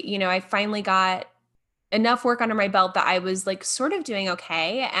finally got enough work under my belt that I was like sort of doing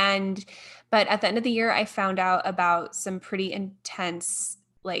okay. But at the end of the year, I found out about some pretty intense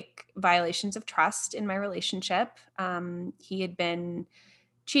like violations of trust in my relationship. He had been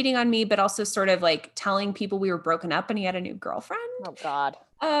cheating on me, but also sort of like telling people we were broken up and he had a new girlfriend. Oh God.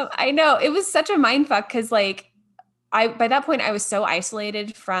 I know, it was such a mind fuck. Cause like by that point I was so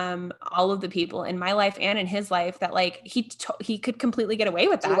isolated from all of the people in my life and in his life that like he could completely get away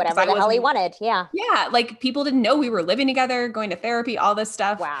with that. Do whatever the hell he wanted. Yeah. Yeah. Like people didn't know we were living together, going to therapy, all this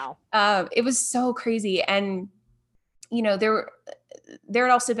stuff. Wow. It was so crazy. And, there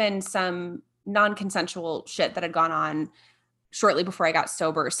had also been some non-consensual shit that had gone on shortly before I got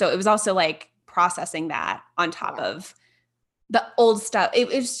sober. So it was also like processing that on top of the old stuff. It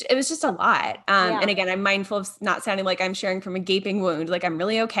was just a lot. And again, I'm mindful of not sounding like I'm sharing from a gaping wound, like I'm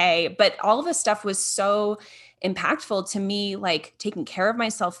really okay. But all of this stuff was so impactful to me, like taking care of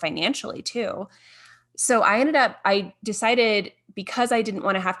myself financially too. So I decided, because I didn't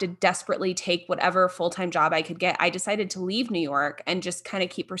want to have to desperately take whatever full-time job I could get, I decided to leave New York and just kind of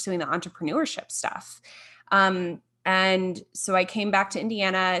keep pursuing the entrepreneurship stuff. And so I came back to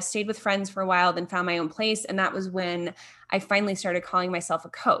Indiana, stayed with friends for a while, then found my own place. And that was when I finally started calling myself a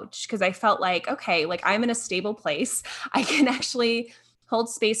coach, because I felt like, okay, like I'm in a stable place. I can actually hold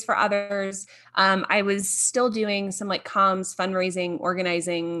space for others. I was still doing some like comms, fundraising,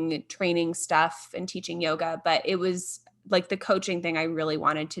 organizing, training stuff and teaching yoga, but it was like the coaching thing I really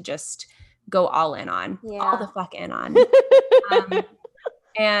wanted to just go all in on, all the fuck in on.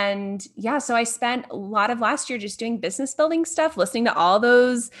 And yeah, so I spent a lot of last year just doing business building stuff, listening to all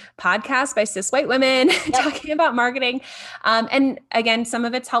those podcasts by cis white women talking about marketing. And again, some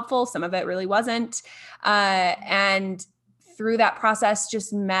of it's helpful, some of it really wasn't. And through that process,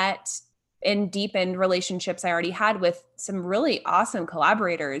 just met and deepened relationships I already had with some really awesome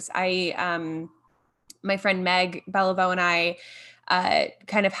collaborators. My friend Meg Beliveau and I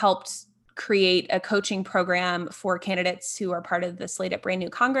kind of helped create a coaching program for candidates who are part of the Slate Up Brand New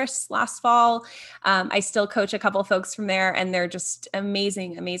Congress last fall. I still coach a couple of folks from there, and they're just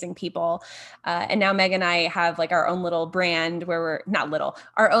amazing, amazing people. And now Meg and I have like our own little brand where we're not little,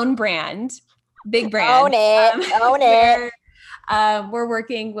 our own brand, big brand. Own it. We're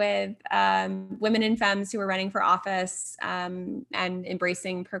working with women and femmes who are running for office and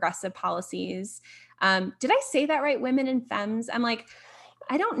embracing progressive policies. Did I say that right? Women and femmes? I'm like,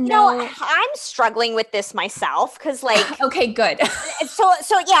 I don't know. I'm struggling with this myself because like, okay, good. so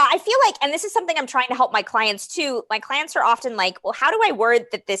yeah, I feel like, and this is something I'm trying to help my clients too. My clients are often like, well, how do I word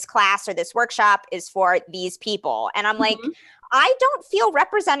that this class or this workshop is for these people? And I'm like, I don't feel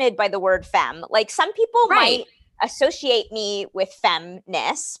represented by the word femme. Like some people might associate me with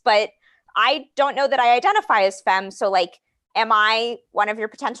femness, but I don't know that I identify as femme. So like, am I one of your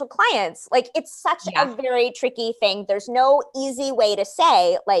potential clients? Like, it's such a very tricky thing. There's no easy way to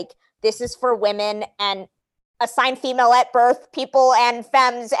say, like, this is for women and assigned female at birth people and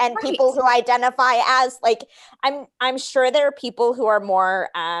femmes and Right. people who identify as like, I'm sure there are people who are more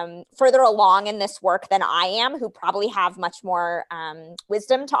further along in this work than I am, who probably have much more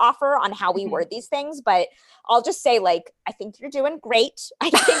wisdom to offer on how we word these things. But I'll just say, like, I think you're doing great. I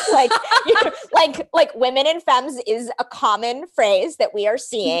think like women and femmes is a common phrase that we are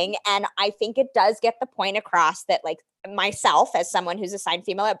seeing. And I think it does get the point across that, like, myself as someone who's assigned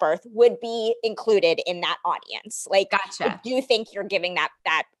female at birth would be included in that audience. Like, I Gotcha. do think you're giving that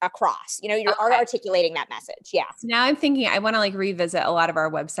across, you know, you're Okay. articulating that message. Yeah. So now I'm thinking I want to like revisit a lot of our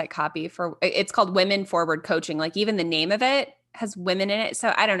website copy for it's called Women Forward Coaching. Like even the name of it has women in it.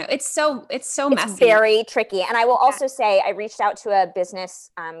 So I don't know. It's so It's messy. very tricky. And I will also say, I reached out to a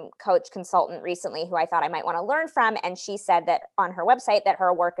business coach consultant recently who I thought I might want to learn from. And she said that on her website that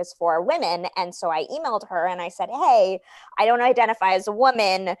her work is for women. And so I emailed her and I said, hey, I don't identify as a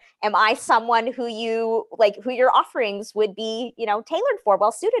woman. Am I someone who who your offerings would be, you know, tailored for,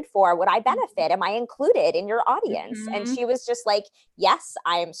 well suited for? Would I benefit? Am I included in your audience? And she was just like, yes,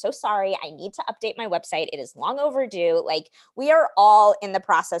 I am so sorry. I need to update my website. It is long overdue. Like, we are all in the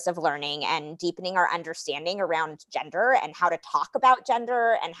process of learning and deepening our understanding around gender and how to talk about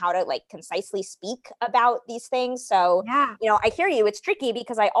gender and how to like concisely speak about these things. So, Yeah. you know, I hear you. It's tricky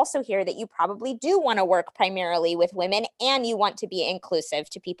because I also hear that you probably do want to work primarily with women and you want to be inclusive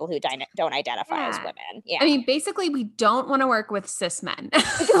to people who don't identify as Yeah. women. Yeah. I mean, basically we don't want to work with cis men. I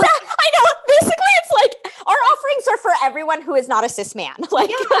know. Basically, it's like our offerings are for everyone who is not a cis man. Like,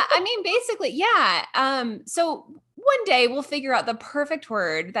 Yeah, I mean, basically, yeah. So one day we'll figure out the perfect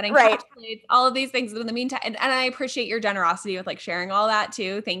word that encapsulates all of these things. But in the meantime, and I appreciate your generosity with like sharing all that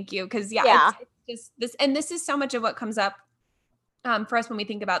too. Thank you. Because it's just this, and this is so much of what comes up for us when we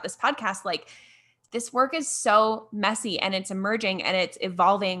think about this podcast. Like this work is so messy and it's emerging and it's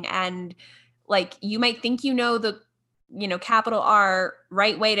evolving. And like you might think you know the, you know, capital R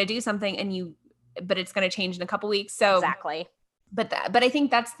right way to do something, but it's going to change in a couple weeks. So exactly. But I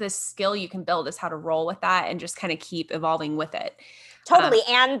think that's the skill you can build is how to roll with that and just kind of keep evolving with it. Totally.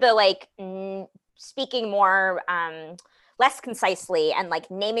 And the like speaking more, less concisely and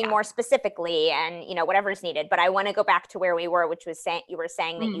like naming more specifically and, you know, whatever's needed. But I want to go back to where we were, which was you were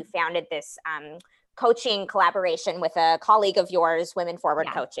saying that you founded this coaching collaboration with a colleague of yours, Women Forward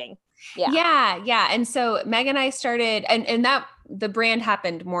Coaching. Yeah. And so Meg and I started, and that the brand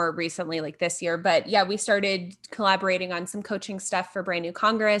happened more recently, like this year, but yeah, we started collaborating on some coaching stuff for Brand New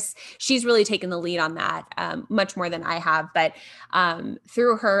Congress. She's really taken the lead on that, much more than I have, but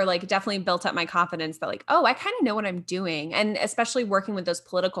through her, like definitely built up my confidence that like, oh, I kind of know what I'm doing. And especially working with those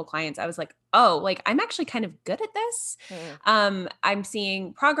political clients, I was like, oh, like I'm actually kind of good at this. I'm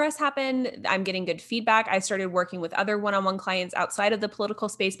seeing progress happen. I'm getting good feedback. I started working with other one-on-one clients outside of the political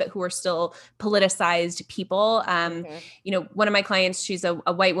space, but who are still politicized people. You know, one of my clients, she's a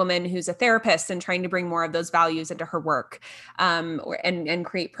white woman who's a therapist and trying to bring more of those values into her work and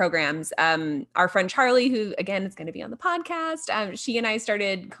create programs. Our friend Charlie, who again is going to be on the podcast, she and I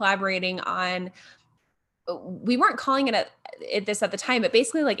started collaborating on, we weren't calling it this at the time, but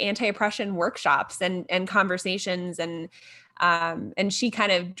basically like anti-oppression workshops and conversations and she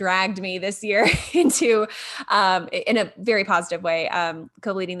kind of dragged me this year into, in a very positive way,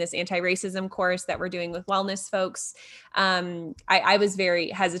 co-leading this anti-racism course that we're doing with wellness folks. I was very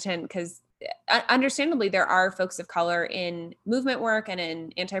hesitant because understandably there are folks of color in movement work and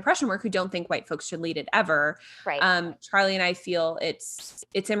in anti-oppression work who don't think white folks should lead it ever. Right. Charlie and I feel it's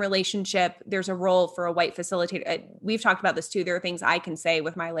in relationship. There's a role for a white facilitator. We've talked about this too. There are things I can say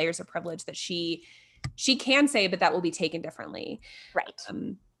with my layers of privilege that she can say, but that will be taken differently. Right.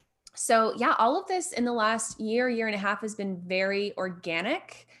 So yeah, all of this in the last year and a half has been very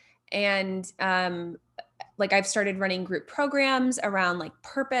organic. And like I've started running group programs around like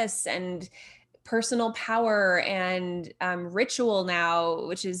purpose and personal power and ritual now,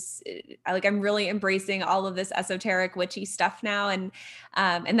 which is like, I'm really embracing all of this esoteric witchy stuff now. And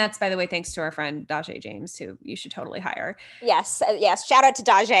that's, by the way, thanks to our friend Dajae James, who you should totally hire. Yes. Yes. Shout out to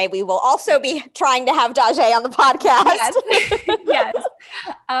Dajae. We will also be trying to have Dajae on the podcast. Yes.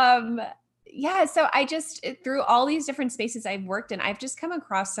 Yeah. So I just, through all these different spaces I've worked in, I've just come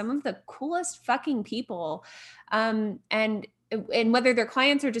across some of the coolest fucking people. And whether they're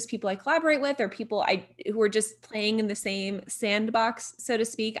clients or just people I collaborate with or people who are just playing in the same sandbox, so to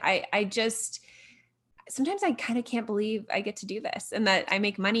speak, I just, sometimes I kind of can't believe I get to do this and that I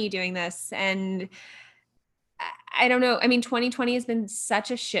make money doing this. And I don't know. I mean, 2020 has been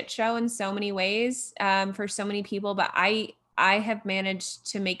such a shit show in so many ways for so many people, but I have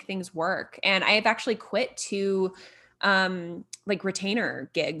managed to make things work. And I have actually quit 2 like retainer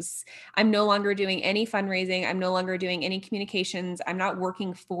gigs. I'm no longer doing any fundraising. I'm no longer doing any communications. I'm not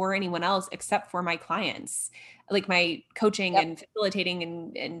working for anyone else except for my clients, like my coaching Yep. and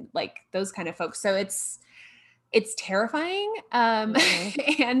facilitating and like those kind of folks. So it's terrifying.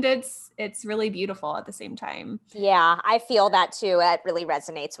 And it's really beautiful at the same time. Yeah, I feel that too. It really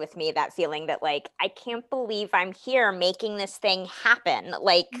resonates with me, that feeling that like, I can't believe I'm here making this thing happen.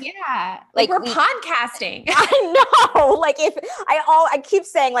 Yeah. Like We're we- podcasting. I know. Like if I keep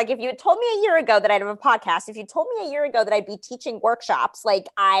saying, like, if you had told me a year ago that I'd have a podcast, if you told me a year ago that I'd be teaching workshops, like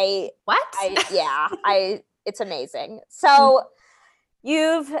What? it's amazing. So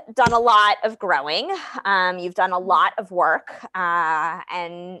you've done a lot of growing. You've done a lot of work,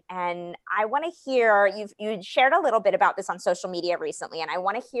 and I want to hear you shared a little bit about this on social media recently, and I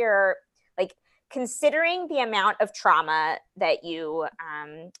want to hear, like, considering the amount of trauma that you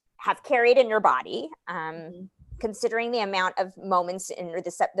have carried in your body, considering the amount of moments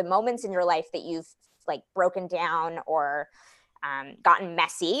the moments in your life that you've like broken down or gotten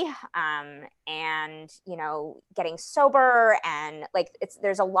messy, and getting sober, and like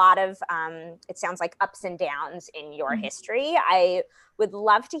there's a lot of it sounds like ups and downs in your history. I would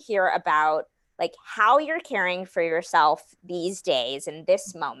love to hear about like how you're caring for yourself these days in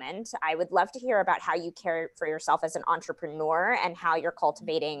this moment. I would love to hear about how you care for yourself as an entrepreneur and how you're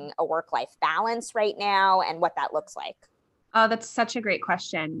cultivating a work-life balance right now and what that looks like. Oh, that's such a great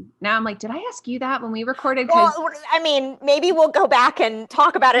question. Now I'm like, did I ask you that when we recorded? Well, I mean, maybe we'll go back and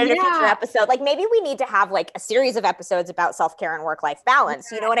talk about it in a future Yeah. episode. Like maybe we need to have like a series of episodes about self-care and work-life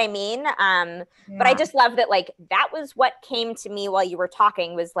balance. You know what I mean? But I just love that, like, that was what came to me while you were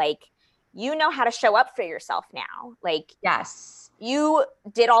talking, was like, you know how to show up for yourself now. Like, yes, you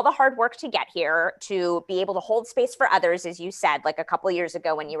did all the hard work to get here, to be able to hold space for others, as you said, like a couple of years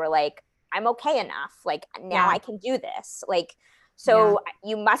ago when you were like, I'm okay enough. Like now I can do this. Like, so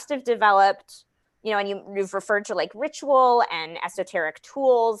you must have developed, and you've referred to like ritual and esoteric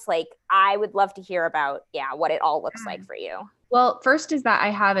tools. Like I would love to hear about, what it all looks like for you. Well, first is that I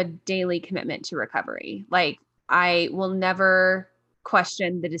have a daily commitment to recovery. Like I will never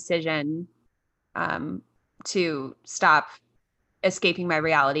question the decision to stop escaping my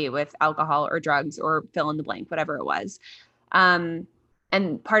reality with alcohol or drugs or fill in the blank, whatever it was.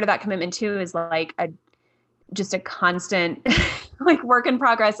 And part of that commitment too is like just a constant like work in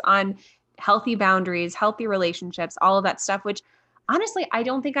progress on healthy boundaries, healthy relationships, all of that stuff, which honestly, I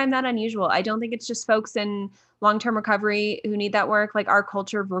don't think I'm that unusual. I don't think it's just folks in long-term recovery who need that work. Like our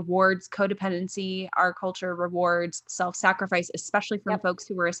culture rewards codependency. Our culture rewards self-sacrifice, especially from folks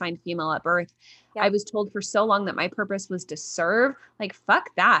who were assigned female at birth. I was told for so long that my purpose was to serve. Like,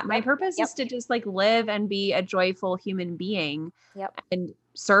 fuck that. My purpose is to just like live and be a joyful human being. And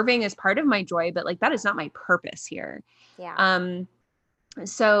serving is part of my joy, but like, that is not my purpose here.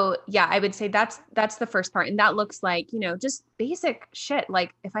 So yeah, I would say that's the first part. And that looks like, just basic shit.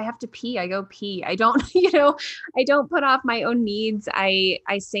 Like if I have to pee, I go pee. I don't, I don't put off my own needs. I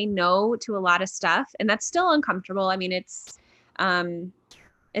say no to a lot of stuff, and that's still uncomfortable. I mean, it's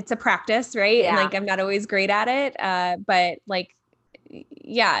a practice, right? And like, I'm not always great at it. But like,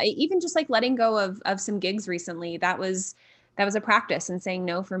 even just like letting go of some gigs recently, that was a practice, and saying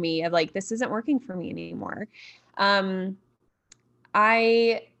no for me of like, this isn't working for me anymore.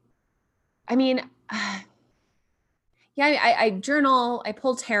 I journal, I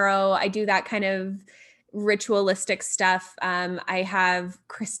pull tarot, I do that kind of ritualistic stuff. I have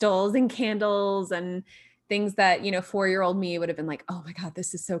crystals and candles and things that, 4-year-old me would have been like, oh my God,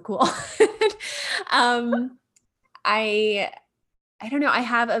 this is so cool. I don't know. I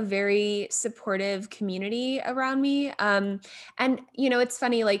have a very supportive community around me. And it's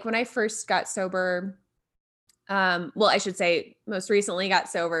funny, like when I first got sober, well, I should say most recently got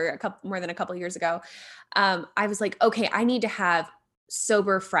sober more than a couple years ago. I was like, okay, I need to have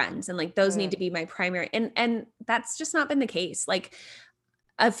sober friends, and like those need to be my primary. And that's just not been the case. Like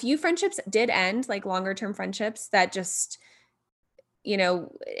a few friendships did end, like longer term friendships that just,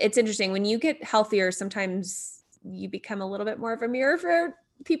 it's interesting when you get healthier, sometimes you become a little bit more of a mirror for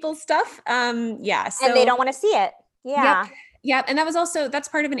people's stuff. So, and they don't want to see it. Yeah. Yeah. And that's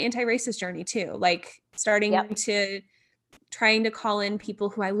part of an anti-racist journey too. Like starting to trying to call in people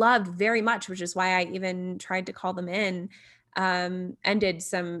who I loved very much, which is why I even tried to call them in, ended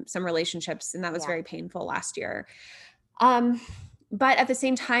some relationships. And that was very painful last year. But at the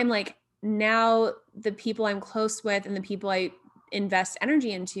same time, like now the people I'm close with and the people I invest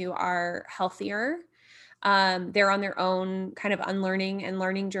energy into are healthier. They're on their own kind of unlearning and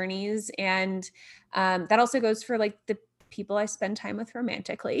learning journeys. And that also goes for like the people I spend time with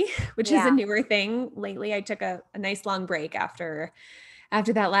romantically, which is Yeah. a newer thing. Lately, I took a nice long break after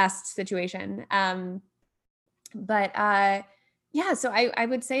that last situation. But yeah, so I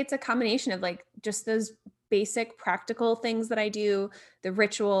would say it's a combination of like just those basic practical things that I do, the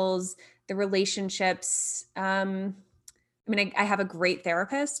rituals, the relationships. I mean, I have a great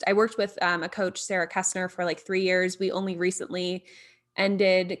therapist. I worked with a coach, Sarah Kessner, for like 3 years. We only recently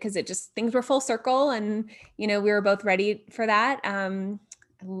ended because it just things were full circle, and we were both ready for that. I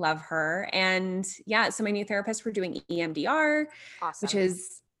love her, and yeah, so my new therapist, we're doing EMDR, which Awesome.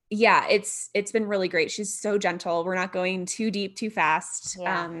 is it's been really great. She's so gentle. We're not going too deep too fast.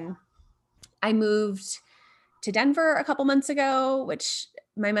 Yeah. I moved to Denver a couple months ago, which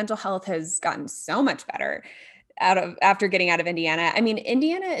my mental health has gotten so much better after getting out of Indiana. I mean,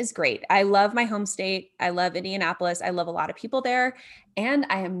 Indiana is great. I love my home state. I love Indianapolis. I love a lot of people there. And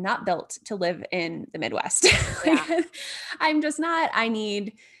I am not built to live in the Midwest. Yeah. I'm just not. I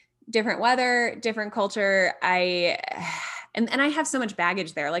need different weather, different culture. And I have so much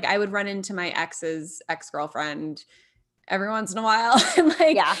baggage there. Like I would run into my ex's ex-girlfriend every once in a while. And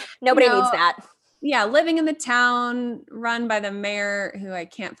like, Yeah. Nobody needs that. Yeah, living in the town run by the mayor who I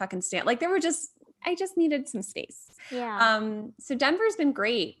can't fucking stand. Like I just needed some space. Yeah. So Denver's been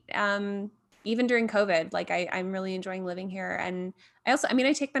great. Even during COVID, like I'm really enjoying living here. And I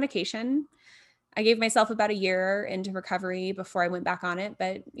take medication. I gave myself about a year into recovery before I went back on it,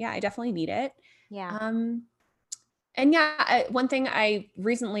 but yeah, I definitely need it. Yeah. And yeah, one thing I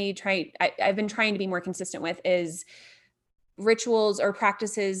recently I've been trying to be more consistent with is rituals or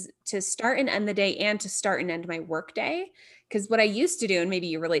practices to start and end the day and to start and end my work day. Because what I used to do, and maybe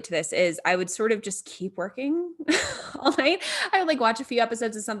you relate to this, is I would sort of just keep working all night. I would like watch a few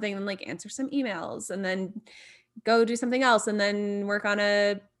episodes of something and like answer some emails and then go do something else and then work on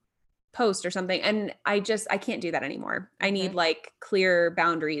a post or something. And I can't do that anymore. I need like clear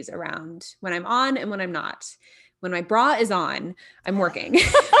boundaries around when I'm on and when I'm not. When my bra is on, I'm working.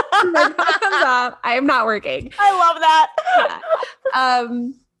 When my bra comes off, I am not working. I love that. Yeah.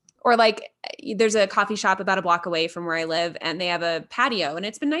 Or like there's a coffee shop about a block away from where I live and they have a patio and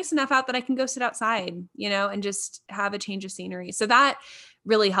it's been nice enough out that I can go sit outside, and just have a change of scenery. So that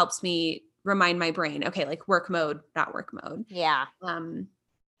really helps me remind my brain, okay, like work mode, not work mode. Yeah. And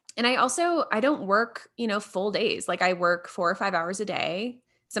I don't work, full days. Like I work 4 or 5 hours a day,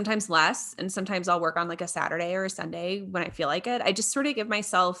 sometimes less. And sometimes I'll work on like a Saturday or a Sunday when I feel like it. I just sort of give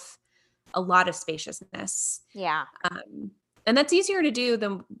myself a lot of spaciousness. Yeah. And that's easier to do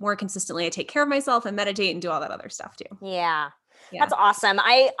the more consistently I take care of myself and meditate and do all that other stuff too. Yeah. Yeah. That's awesome.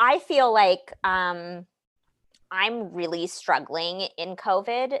 I feel like I'm really struggling in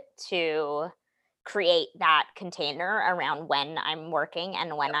COVID to create that container around when I'm working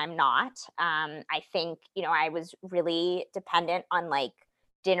and when I'm not. I think, I was really dependent on like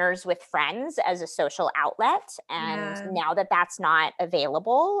dinners with friends as a social outlet. And now that that's not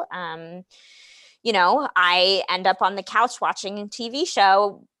available, I end up on the couch watching a TV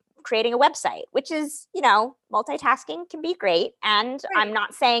show, creating a website, which is, multitasking can be great. And Right. I'm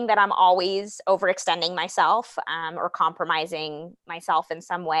not saying that I'm always overextending myself or compromising myself in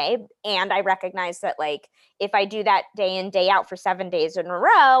some way. And I recognize that like, if I do that day in, day out for 7 days in a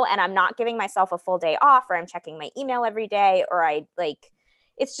row, and I'm not giving myself a full day off, or I'm checking my email every day, or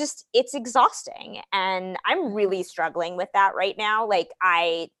it's exhausting. And I'm really struggling with that right now. Like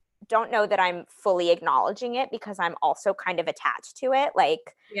I don't know that I'm fully acknowledging it because I'm also kind of attached to it.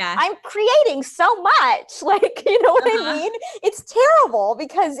 Like I'm creating so much, like, you know what I mean? It's terrible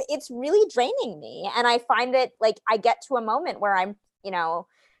because it's really draining me. And I find that like, I get to a moment where I'm,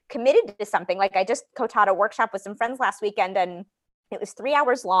 committed to something. Like I just co-taught a workshop with some friends last weekend and it was 3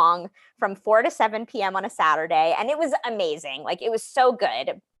 hours long from 4 to 7 p.m. on a Saturday. And it was amazing. Like it was so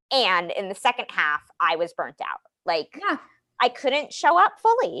good. And in the second half, I was burnt out. Like, I couldn't show up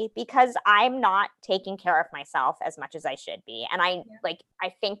fully because I'm not taking care of myself as much as I should be. And I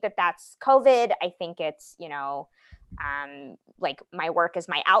think that that's COVID. I think it's, like my work is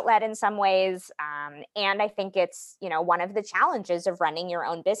my outlet in some ways. And I think it's, one of the challenges of running your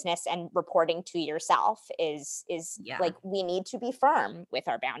own business and reporting to yourself is like, we need to be firm with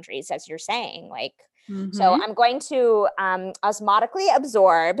our boundaries, as you're saying, like, So I'm going to osmotically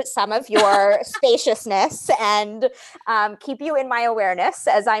absorb some of your spaciousness and keep you in my awareness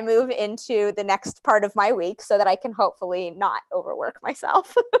as I move into the next part of my week so that I can hopefully not overwork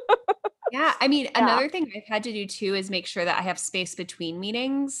myself. Yeah. I mean, another thing I've had to do too is make sure that I have space between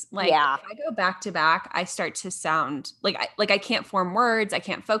meetings. Like if I go back to back, I start to sound like I can't form words. I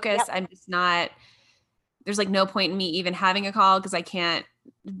can't focus. I'm just not, there's like no point in me even having a call because I can't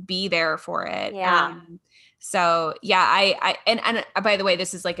be there for it. Yeah. So yeah, and by the way,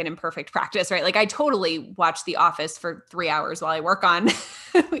 this is like an imperfect practice, right? Like I totally watch The Office for 3 hours while I work on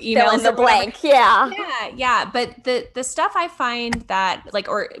emails. Fill in the or whatever. blank. Yeah. Yeah. But the stuff I find that like,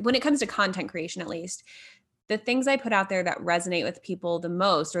 or when it comes to content creation, at least, the things I put out there that resonate with people the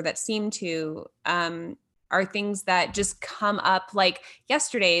most, or that seem to, are things that just come up. Like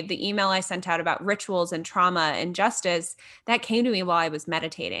yesterday, the email I sent out about rituals and trauma and justice, that came to me while I was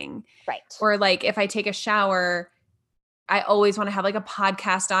meditating. Right. Or like if I take a shower, I always want to have like a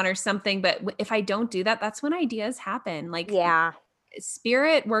podcast on or something. But if I don't do that, that's when ideas happen. Like Yeah.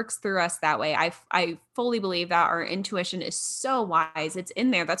 spirit works through us that way. I fully believe that our intuition is so wise. It's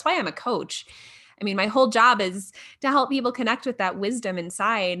in there. That's why I'm a coach. I mean, my whole job is to help people connect with that wisdom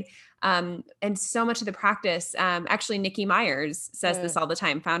inside. And so much of the practice, actually, Nikki Myers says this all the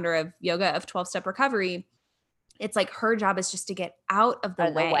time, founder of Yoga of 12-Step Recovery. It's like her job is just to get out of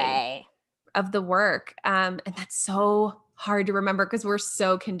the way of the work. And that's so hard to remember because we're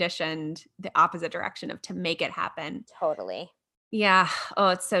so conditioned the opposite direction of to make it happen. Totally. Yeah. Oh,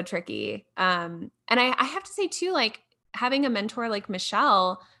 it's so tricky. And I have to say too, like having a mentor like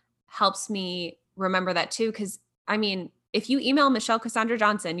Michelle helps me remember that too. Cause I mean, if you email Michelle Cassandra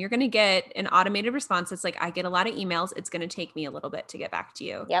Johnson, you're going to get an automated response. It's like, I get a lot of emails. It's going to take me a little bit to get back to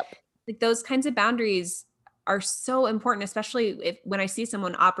you. Yep. Like those kinds of boundaries are so important, especially when I see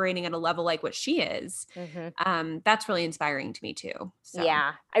someone operating at a level like what she is. That's really inspiring to me too. So.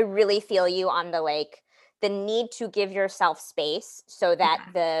 Yeah. I really feel you on the need to give yourself space so that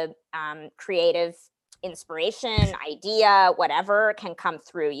the creative inspiration, idea, whatever can come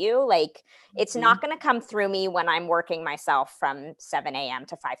through you. Like it's not going to come through me when I'm working myself from 7 a.m.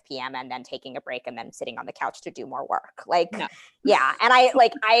 to 5 p.m. and then taking a break and then sitting on the couch to do more work. Like, yeah. And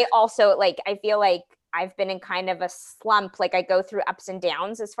I also I feel like I've been in kind of a slump. Like I go through ups and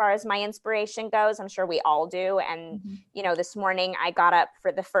downs as far as my inspiration goes. I'm sure we all do. And, this morning I got up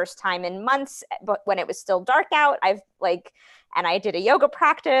for the first time in months, but when it was still dark out, and I did a yoga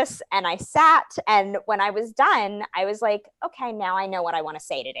practice and I sat. And when I was done, I was like, okay, now I know what I want to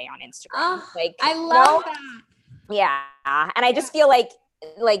say today on Instagram. I love that. Yeah. And I just feel like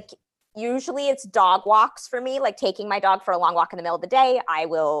usually it's dog walks for me, like taking my dog for a long walk in the middle of the day.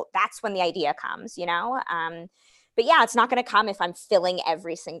 That's when the idea comes, but yeah, it's not going to come if I'm filling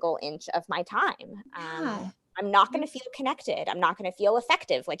every single inch of my time. I'm not going to feel connected. I'm not going to feel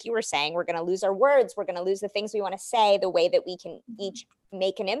effective. Like you were saying, we're going to lose our words. We're going to lose the things we want to say, the way that we can each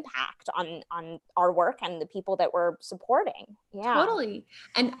make an impact on our work and the people that we're supporting. Yeah, totally.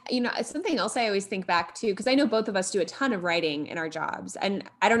 And, something else I always think back to, because I know both of us do a ton of writing in our jobs. And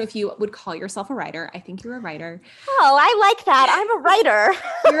I don't know if you would call yourself a writer. I think you're a writer. Oh, I like that. I'm a writer.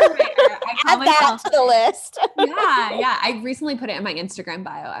 You're a writer. I call Add that to the list. Yeah. I recently put it in my Instagram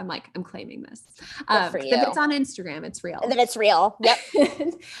bio. I'm like, I'm claiming this. Good for you. If it's on Instagram, it's real. Then it's real. Yep.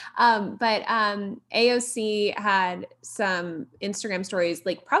 But AOC had some Instagram stories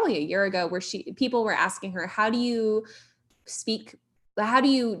like probably a year ago where people were asking her, how do you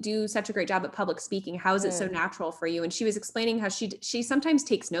do such a great job at public speaking? How is it so natural for you? And she was explaining how she sometimes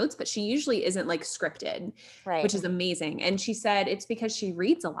takes notes, but she usually isn't like scripted, right, which is amazing. And she said it's because she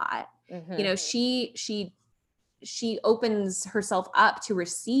reads a lot. She opens herself up to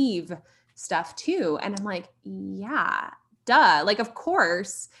receive stuff too. And I'm like, yeah, duh. Like, of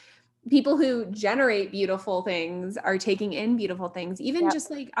course, people who generate beautiful things are taking in beautiful things, even just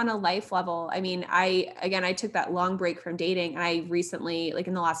like on a life level. I mean, I took that long break from dating and I recently, like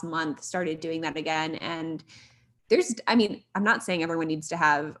in the last month, started doing that again. And I'm not saying everyone needs to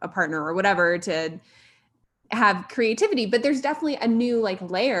have a partner or whatever to have creativity, but there's definitely a new like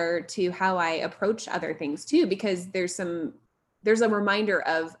layer to how I approach other things too, because there's a reminder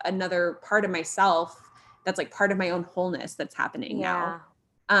of another part of myself that's like part of my own wholeness that's happening now.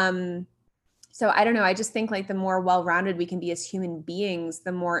 So I don't know. I just think like the more well-rounded we can be as human beings,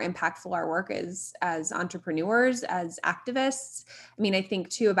 the more impactful our work is as entrepreneurs, as activists. I mean, I think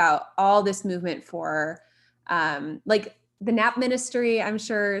too about all this movement for like the NAP ministry. I'm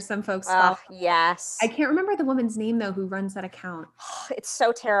sure some folks. Yes. I can't remember the woman's name though, who runs that account. It's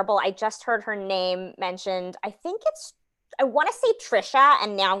so terrible. I just heard her name mentioned. I want to say Trisha,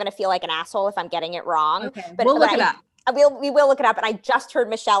 and now I'm going to feel like an asshole if I'm getting it wrong. Okay, but we'll look it up. We will look it up. And I just heard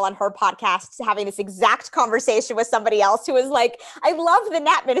Michelle on her podcast having this exact conversation with somebody else who was like, I love the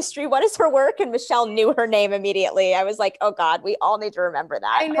NAP ministry. What is her work? And Michelle knew her name immediately. I was like, oh God, we all need to remember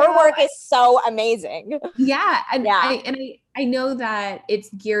that. Her work is so amazing. Yeah. And I know that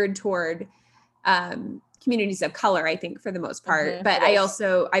it's geared toward communities of color, I think, for the most part. Mhm, But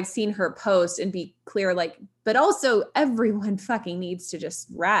it I've seen her post and be clear, like, but also everyone fucking needs to just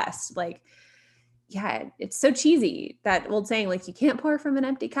rest. Like, yeah, it's so cheesy, that old saying, like, you can't pour from an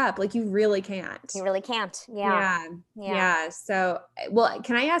empty cup. Like, you really can't. You really can't. Yeah. Yeah. Yeah. So, well,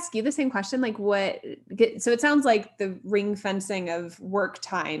 can I ask you the same question? Like, so it sounds like the ring fencing of work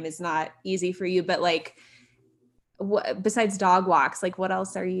time is not easy for you, but like, what, besides dog walks, like what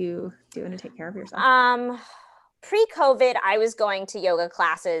else are you doing to take care of yourself? Pre-COVID, I was going to yoga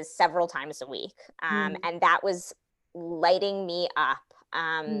classes several times a week. And that was lighting me up.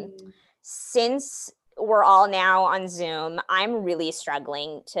 Since we're all now on Zoom, I'm really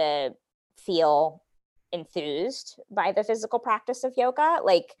struggling to feel enthused by the physical practice of yoga.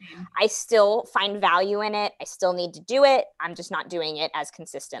 Like, I still find value in it. I still need to do it. I'm just not doing it as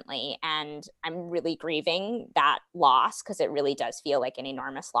consistently. And I'm really grieving that loss, because it really does feel like an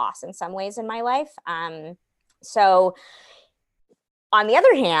enormous loss in some ways in my life. So on the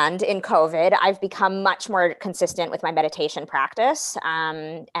other hand, in COVID, I've become much more consistent with my meditation practice.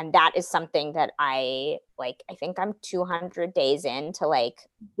 And that is something that I think I'm 200 days into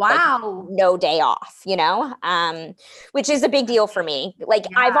Wow. no day off, which is a big deal for me. Like,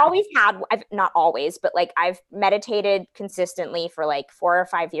 yeah. I've not always, but like, I've meditated consistently for like 4 or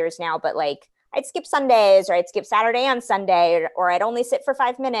 5 years now, but like, I'd skip Sundays, or I'd skip Saturday on Sunday, or I'd only sit for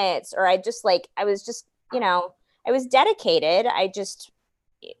 5 minutes, or I was dedicated.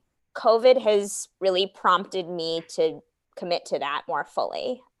 COVID has really prompted me to commit to that more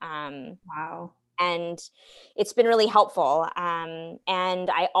fully. Wow. And it's been really helpful. And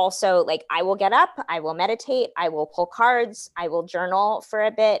I also, I will get up, I will meditate, I will pull cards, I will journal for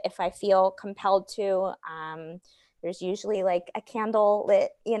a bit if I feel compelled to. There's usually like a candle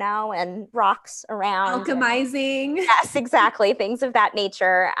lit, and rocks around. Alchemizing. Yes, exactly. Things of that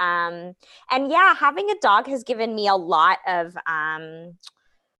nature. And yeah, having a dog has given me a lot of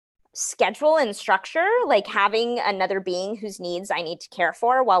schedule and structure, like having another being whose needs I need to care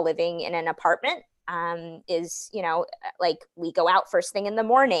for while living in an apartment. Is, like, we go out first thing in the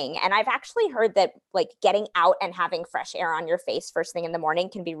morning. And I've actually heard that like getting out and having fresh air on your face first thing in the morning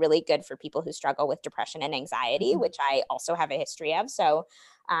can be really good for people who struggle with depression and anxiety, which I also have a history of. So,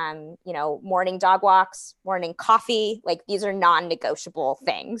 morning dog walks, morning coffee, like these are non-negotiable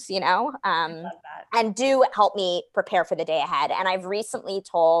things, and do help me prepare for the day ahead. And I've recently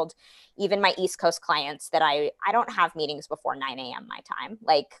told even my East Coast clients that I don't have meetings before 9 a.m. my time.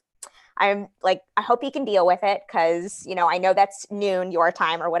 Like, I'm like, I hope you can deal with it, because, I know that's noon your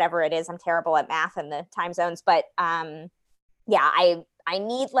time or whatever it is. I'm terrible at math and the time zones, but yeah, I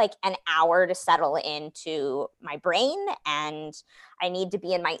need like an hour to settle into my brain, and I need to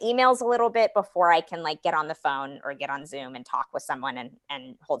be in my emails a little bit before I can like get on the phone or get on Zoom and talk with someone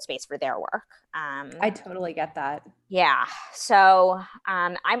and hold space for their work. I totally get that. Yeah. So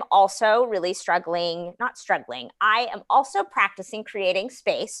I'm also really I am also practicing creating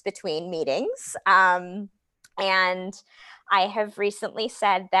space between meetings. And I have recently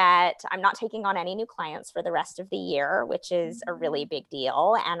said that I'm not taking on any new clients for the rest of the year, which is a really big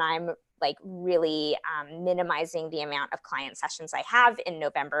deal. And I'm like really minimizing the amount of client sessions I have in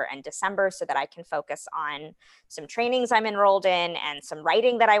November and December, so that I can focus on some trainings I'm enrolled in and some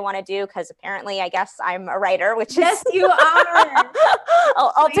writing that I want to do, because apparently I guess I'm a writer, which yes, you are.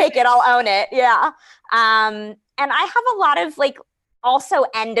 I'll take it. I'll own it. Yeah. And I have a lot of like also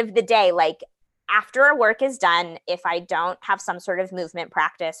end of the day, like after work is done, if I don't have some sort of movement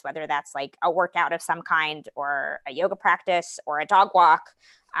practice, whether that's like a workout of some kind or a yoga practice or a dog walk,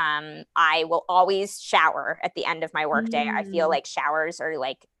 I will always shower at the end of my workday. I feel like showers are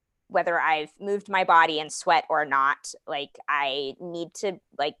like, whether I've moved my body and sweat or not, like I need to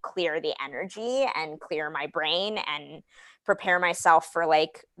like clear the energy and clear my brain and prepare myself for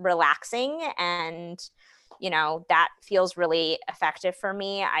like relaxing. And that feels really effective for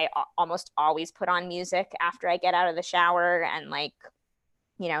me. I almost always put on music after I get out of the shower and like,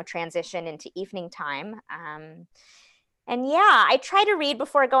 transition into evening time. And yeah, I try to read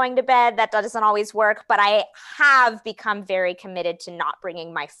before going to bed. That doesn't always work, but I have become very committed to not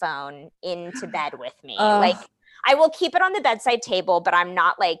bringing my phone into bed with me. Like, I will keep it on the bedside table, but I'm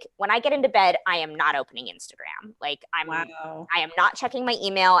not like, when I get into bed, I am not opening Instagram. Like I am not checking my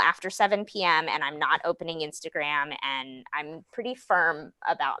email after 7 p.m. and I'm not opening Instagram, and I'm pretty firm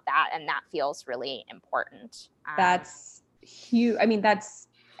about that. And that feels really important. That's huge. I mean, that's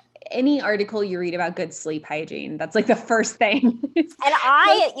any article you read about good sleep hygiene. That's like the first thing. And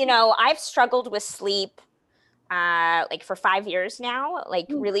I've struggled with sleep like for 5 years now, like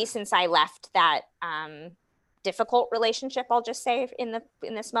really since I left that difficult relationship, I'll just say in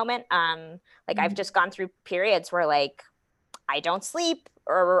this moment. Like I've just gone through periods where like I don't sleep,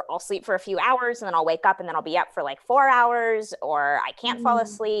 or I'll sleep for a few hours and then I'll wake up and then I'll be up for like 4 hours, or I can't fall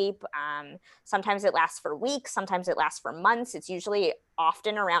asleep. Sometimes it lasts for weeks, sometimes it lasts for months. It's usually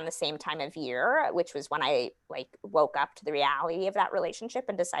often around the same time of year, which was when I like woke up to the reality of that relationship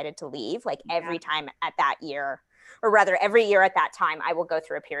and decided to leave. Like every time at that year, or rather every year at that time, I will go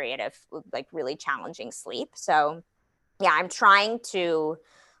through a period of like really challenging sleep. So yeah, I'm trying to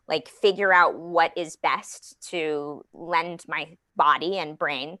like figure out what is best to lend my body and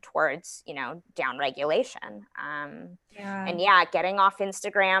brain towards, you know, down regulation. And yeah, getting off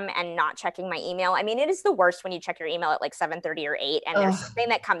Instagram and not checking my email. I mean, it is the worst when you check your email at like 7:30 or 8 and there's something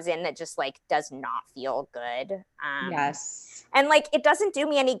that comes in that just like does not feel good. Yes. And like, it doesn't do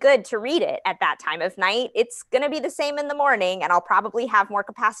me any good to read it at that time of night. It's going to be the same in the morning, and I'll probably have more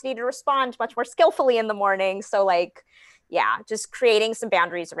capacity to respond much more skillfully in the morning. So like, yeah, just creating some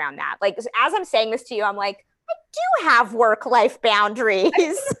boundaries around that. Like, as I'm saying this to you, I'm like, I do have work-life boundaries.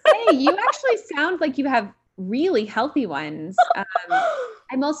 Hey, you actually sound like you have really healthy ones.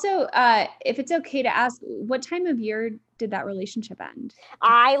 I'm also, if it's okay to ask, what time of year did that relationship end?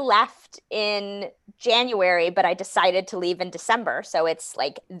 I left in January, but I decided to leave in December. So it's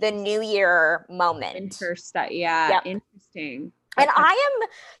like the New Year moment. Winter stuff. Yeah. Yep. Interesting. And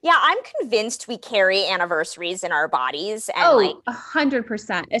I'm convinced we carry anniversaries in our bodies. And like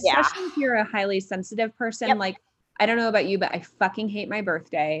 100%, especially if you're a highly sensitive person. Yep. Like, I don't know about you, but I fucking hate my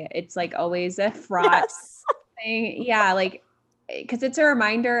birthday. It's like always a fraught thing. Yeah. Like, because it's a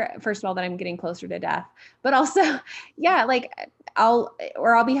reminder, first of all, that I'm getting closer to death, but also, yeah, like I'll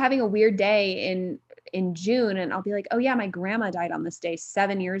be having a weird day in June and I'll be like, oh yeah, my grandma died on this day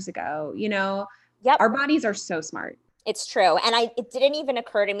 7 years ago. You know, our bodies are so smart. It's true. And it didn't even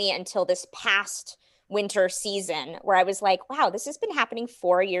occur to me until this past winter season where I was like, wow, this has been happening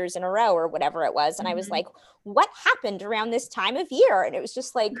 4 years in a row or whatever it was. And I was like, what happened around this time of year? And it was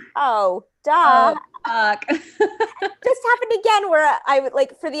just like, oh, duh. Fuck. This happened again where I would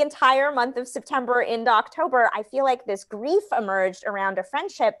like for the entire month of September into October, I feel like this grief emerged around a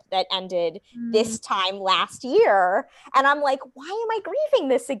friendship that ended this time last year. And I'm like, why am I grieving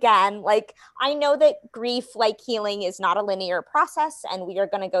this again? Like, I know that grief, like healing, is not a linear process and we are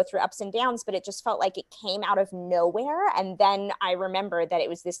going to go through ups and downs, but it just felt like it came out of nowhere. And then I remembered that it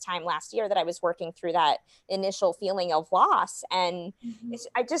was this time last year that I was working through that initial feeling of loss. And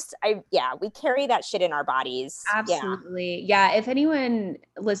we carry that shit in our bodies. Absolutely. Yeah. If anyone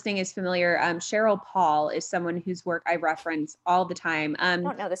listening is familiar, Cheryl Paul is someone whose work I reference all the time. I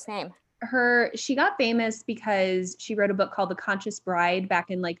don't know this name. She got famous because she wrote a book called The Conscious Bride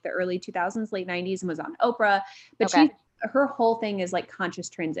back in like the early 2000s, late 90s, and was on Oprah. But her whole thing is like conscious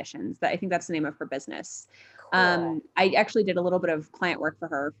transitions. I think that's the name of her business. Cool. I actually did a little bit of client work for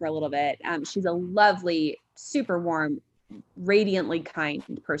her for a little bit. She's a lovely, super warm, radiantly kind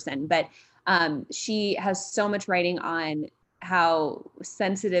person, but she has so much writing on how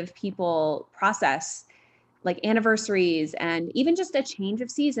sensitive people process like anniversaries and even just a change of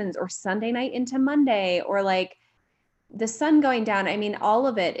seasons or Sunday night into Monday or like the sun going down. I mean, all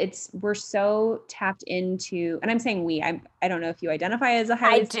of it, we're so tapped into, and I'm saying I don't know if you identify as a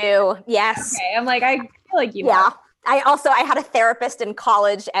highly. I do. Yes. Okay. I'm like, I feel like you. Yeah. I had a therapist in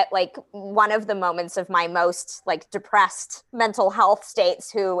college at like one of the moments of my most like depressed mental health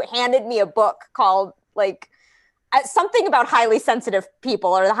states who handed me a book called like something about highly sensitive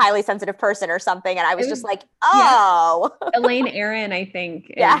people or the highly sensitive person or something. And I was just like, oh. Yeah. Elaine Aron, I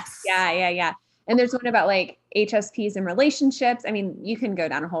think. Yes. Yeah. And there's one about like HSPs and relationships. I mean, you can go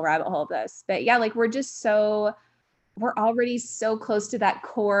down a whole rabbit hole of this, but yeah, like we're already so close to that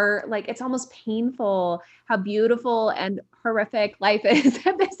core. Like it's almost painful how beautiful and horrific life is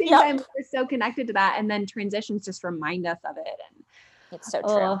at the same time. We're so connected to that. And then transitions just remind us of it. And it's so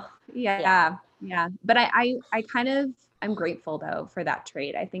true. Yeah. But I'm grateful though for that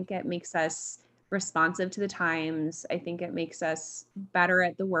trait. I think it makes us responsive to the times. I think it makes us better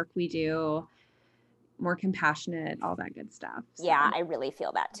at the work we do, more compassionate, all that good stuff. So. Yeah, I really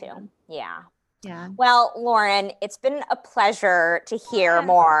feel that too. Yeah. Yeah. Well, Lauren, it's been a pleasure to hear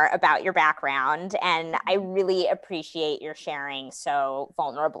more about your background, and I really appreciate your sharing so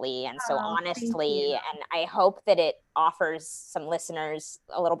vulnerably and so honestly. And I hope that it offers some listeners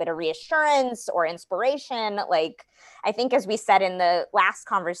a little bit of reassurance or inspiration. Like, I think as we said in the last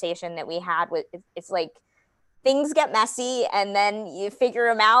conversation that we had, it's like, things get messy and then you figure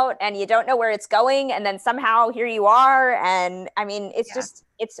them out and you don't know where it's going. And then somehow here you are. And I mean,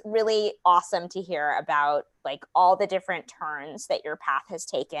 it's really awesome to hear about like all the different turns that your path has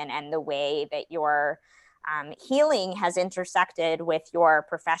taken and the way that you're healing has intersected with your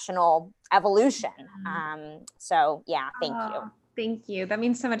professional evolution. So yeah, thank you. Thank you. That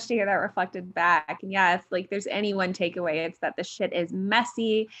means so much to hear that reflected back. And yeah, if like there's any one takeaway, it's that the shit is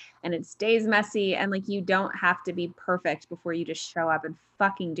messy and it stays messy. And like, you don't have to be perfect before you just show up and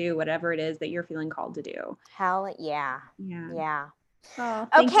fucking do whatever it is that you're feeling called to do. Hell yeah. Yeah. Oh,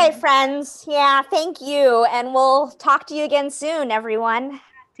 okay, friends. Yeah, thank you. And we'll talk to you again soon, everyone.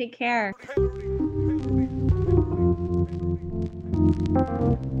 Take care.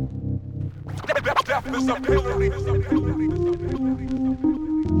 Death is a penalty.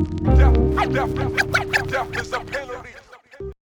 Death is a penalty.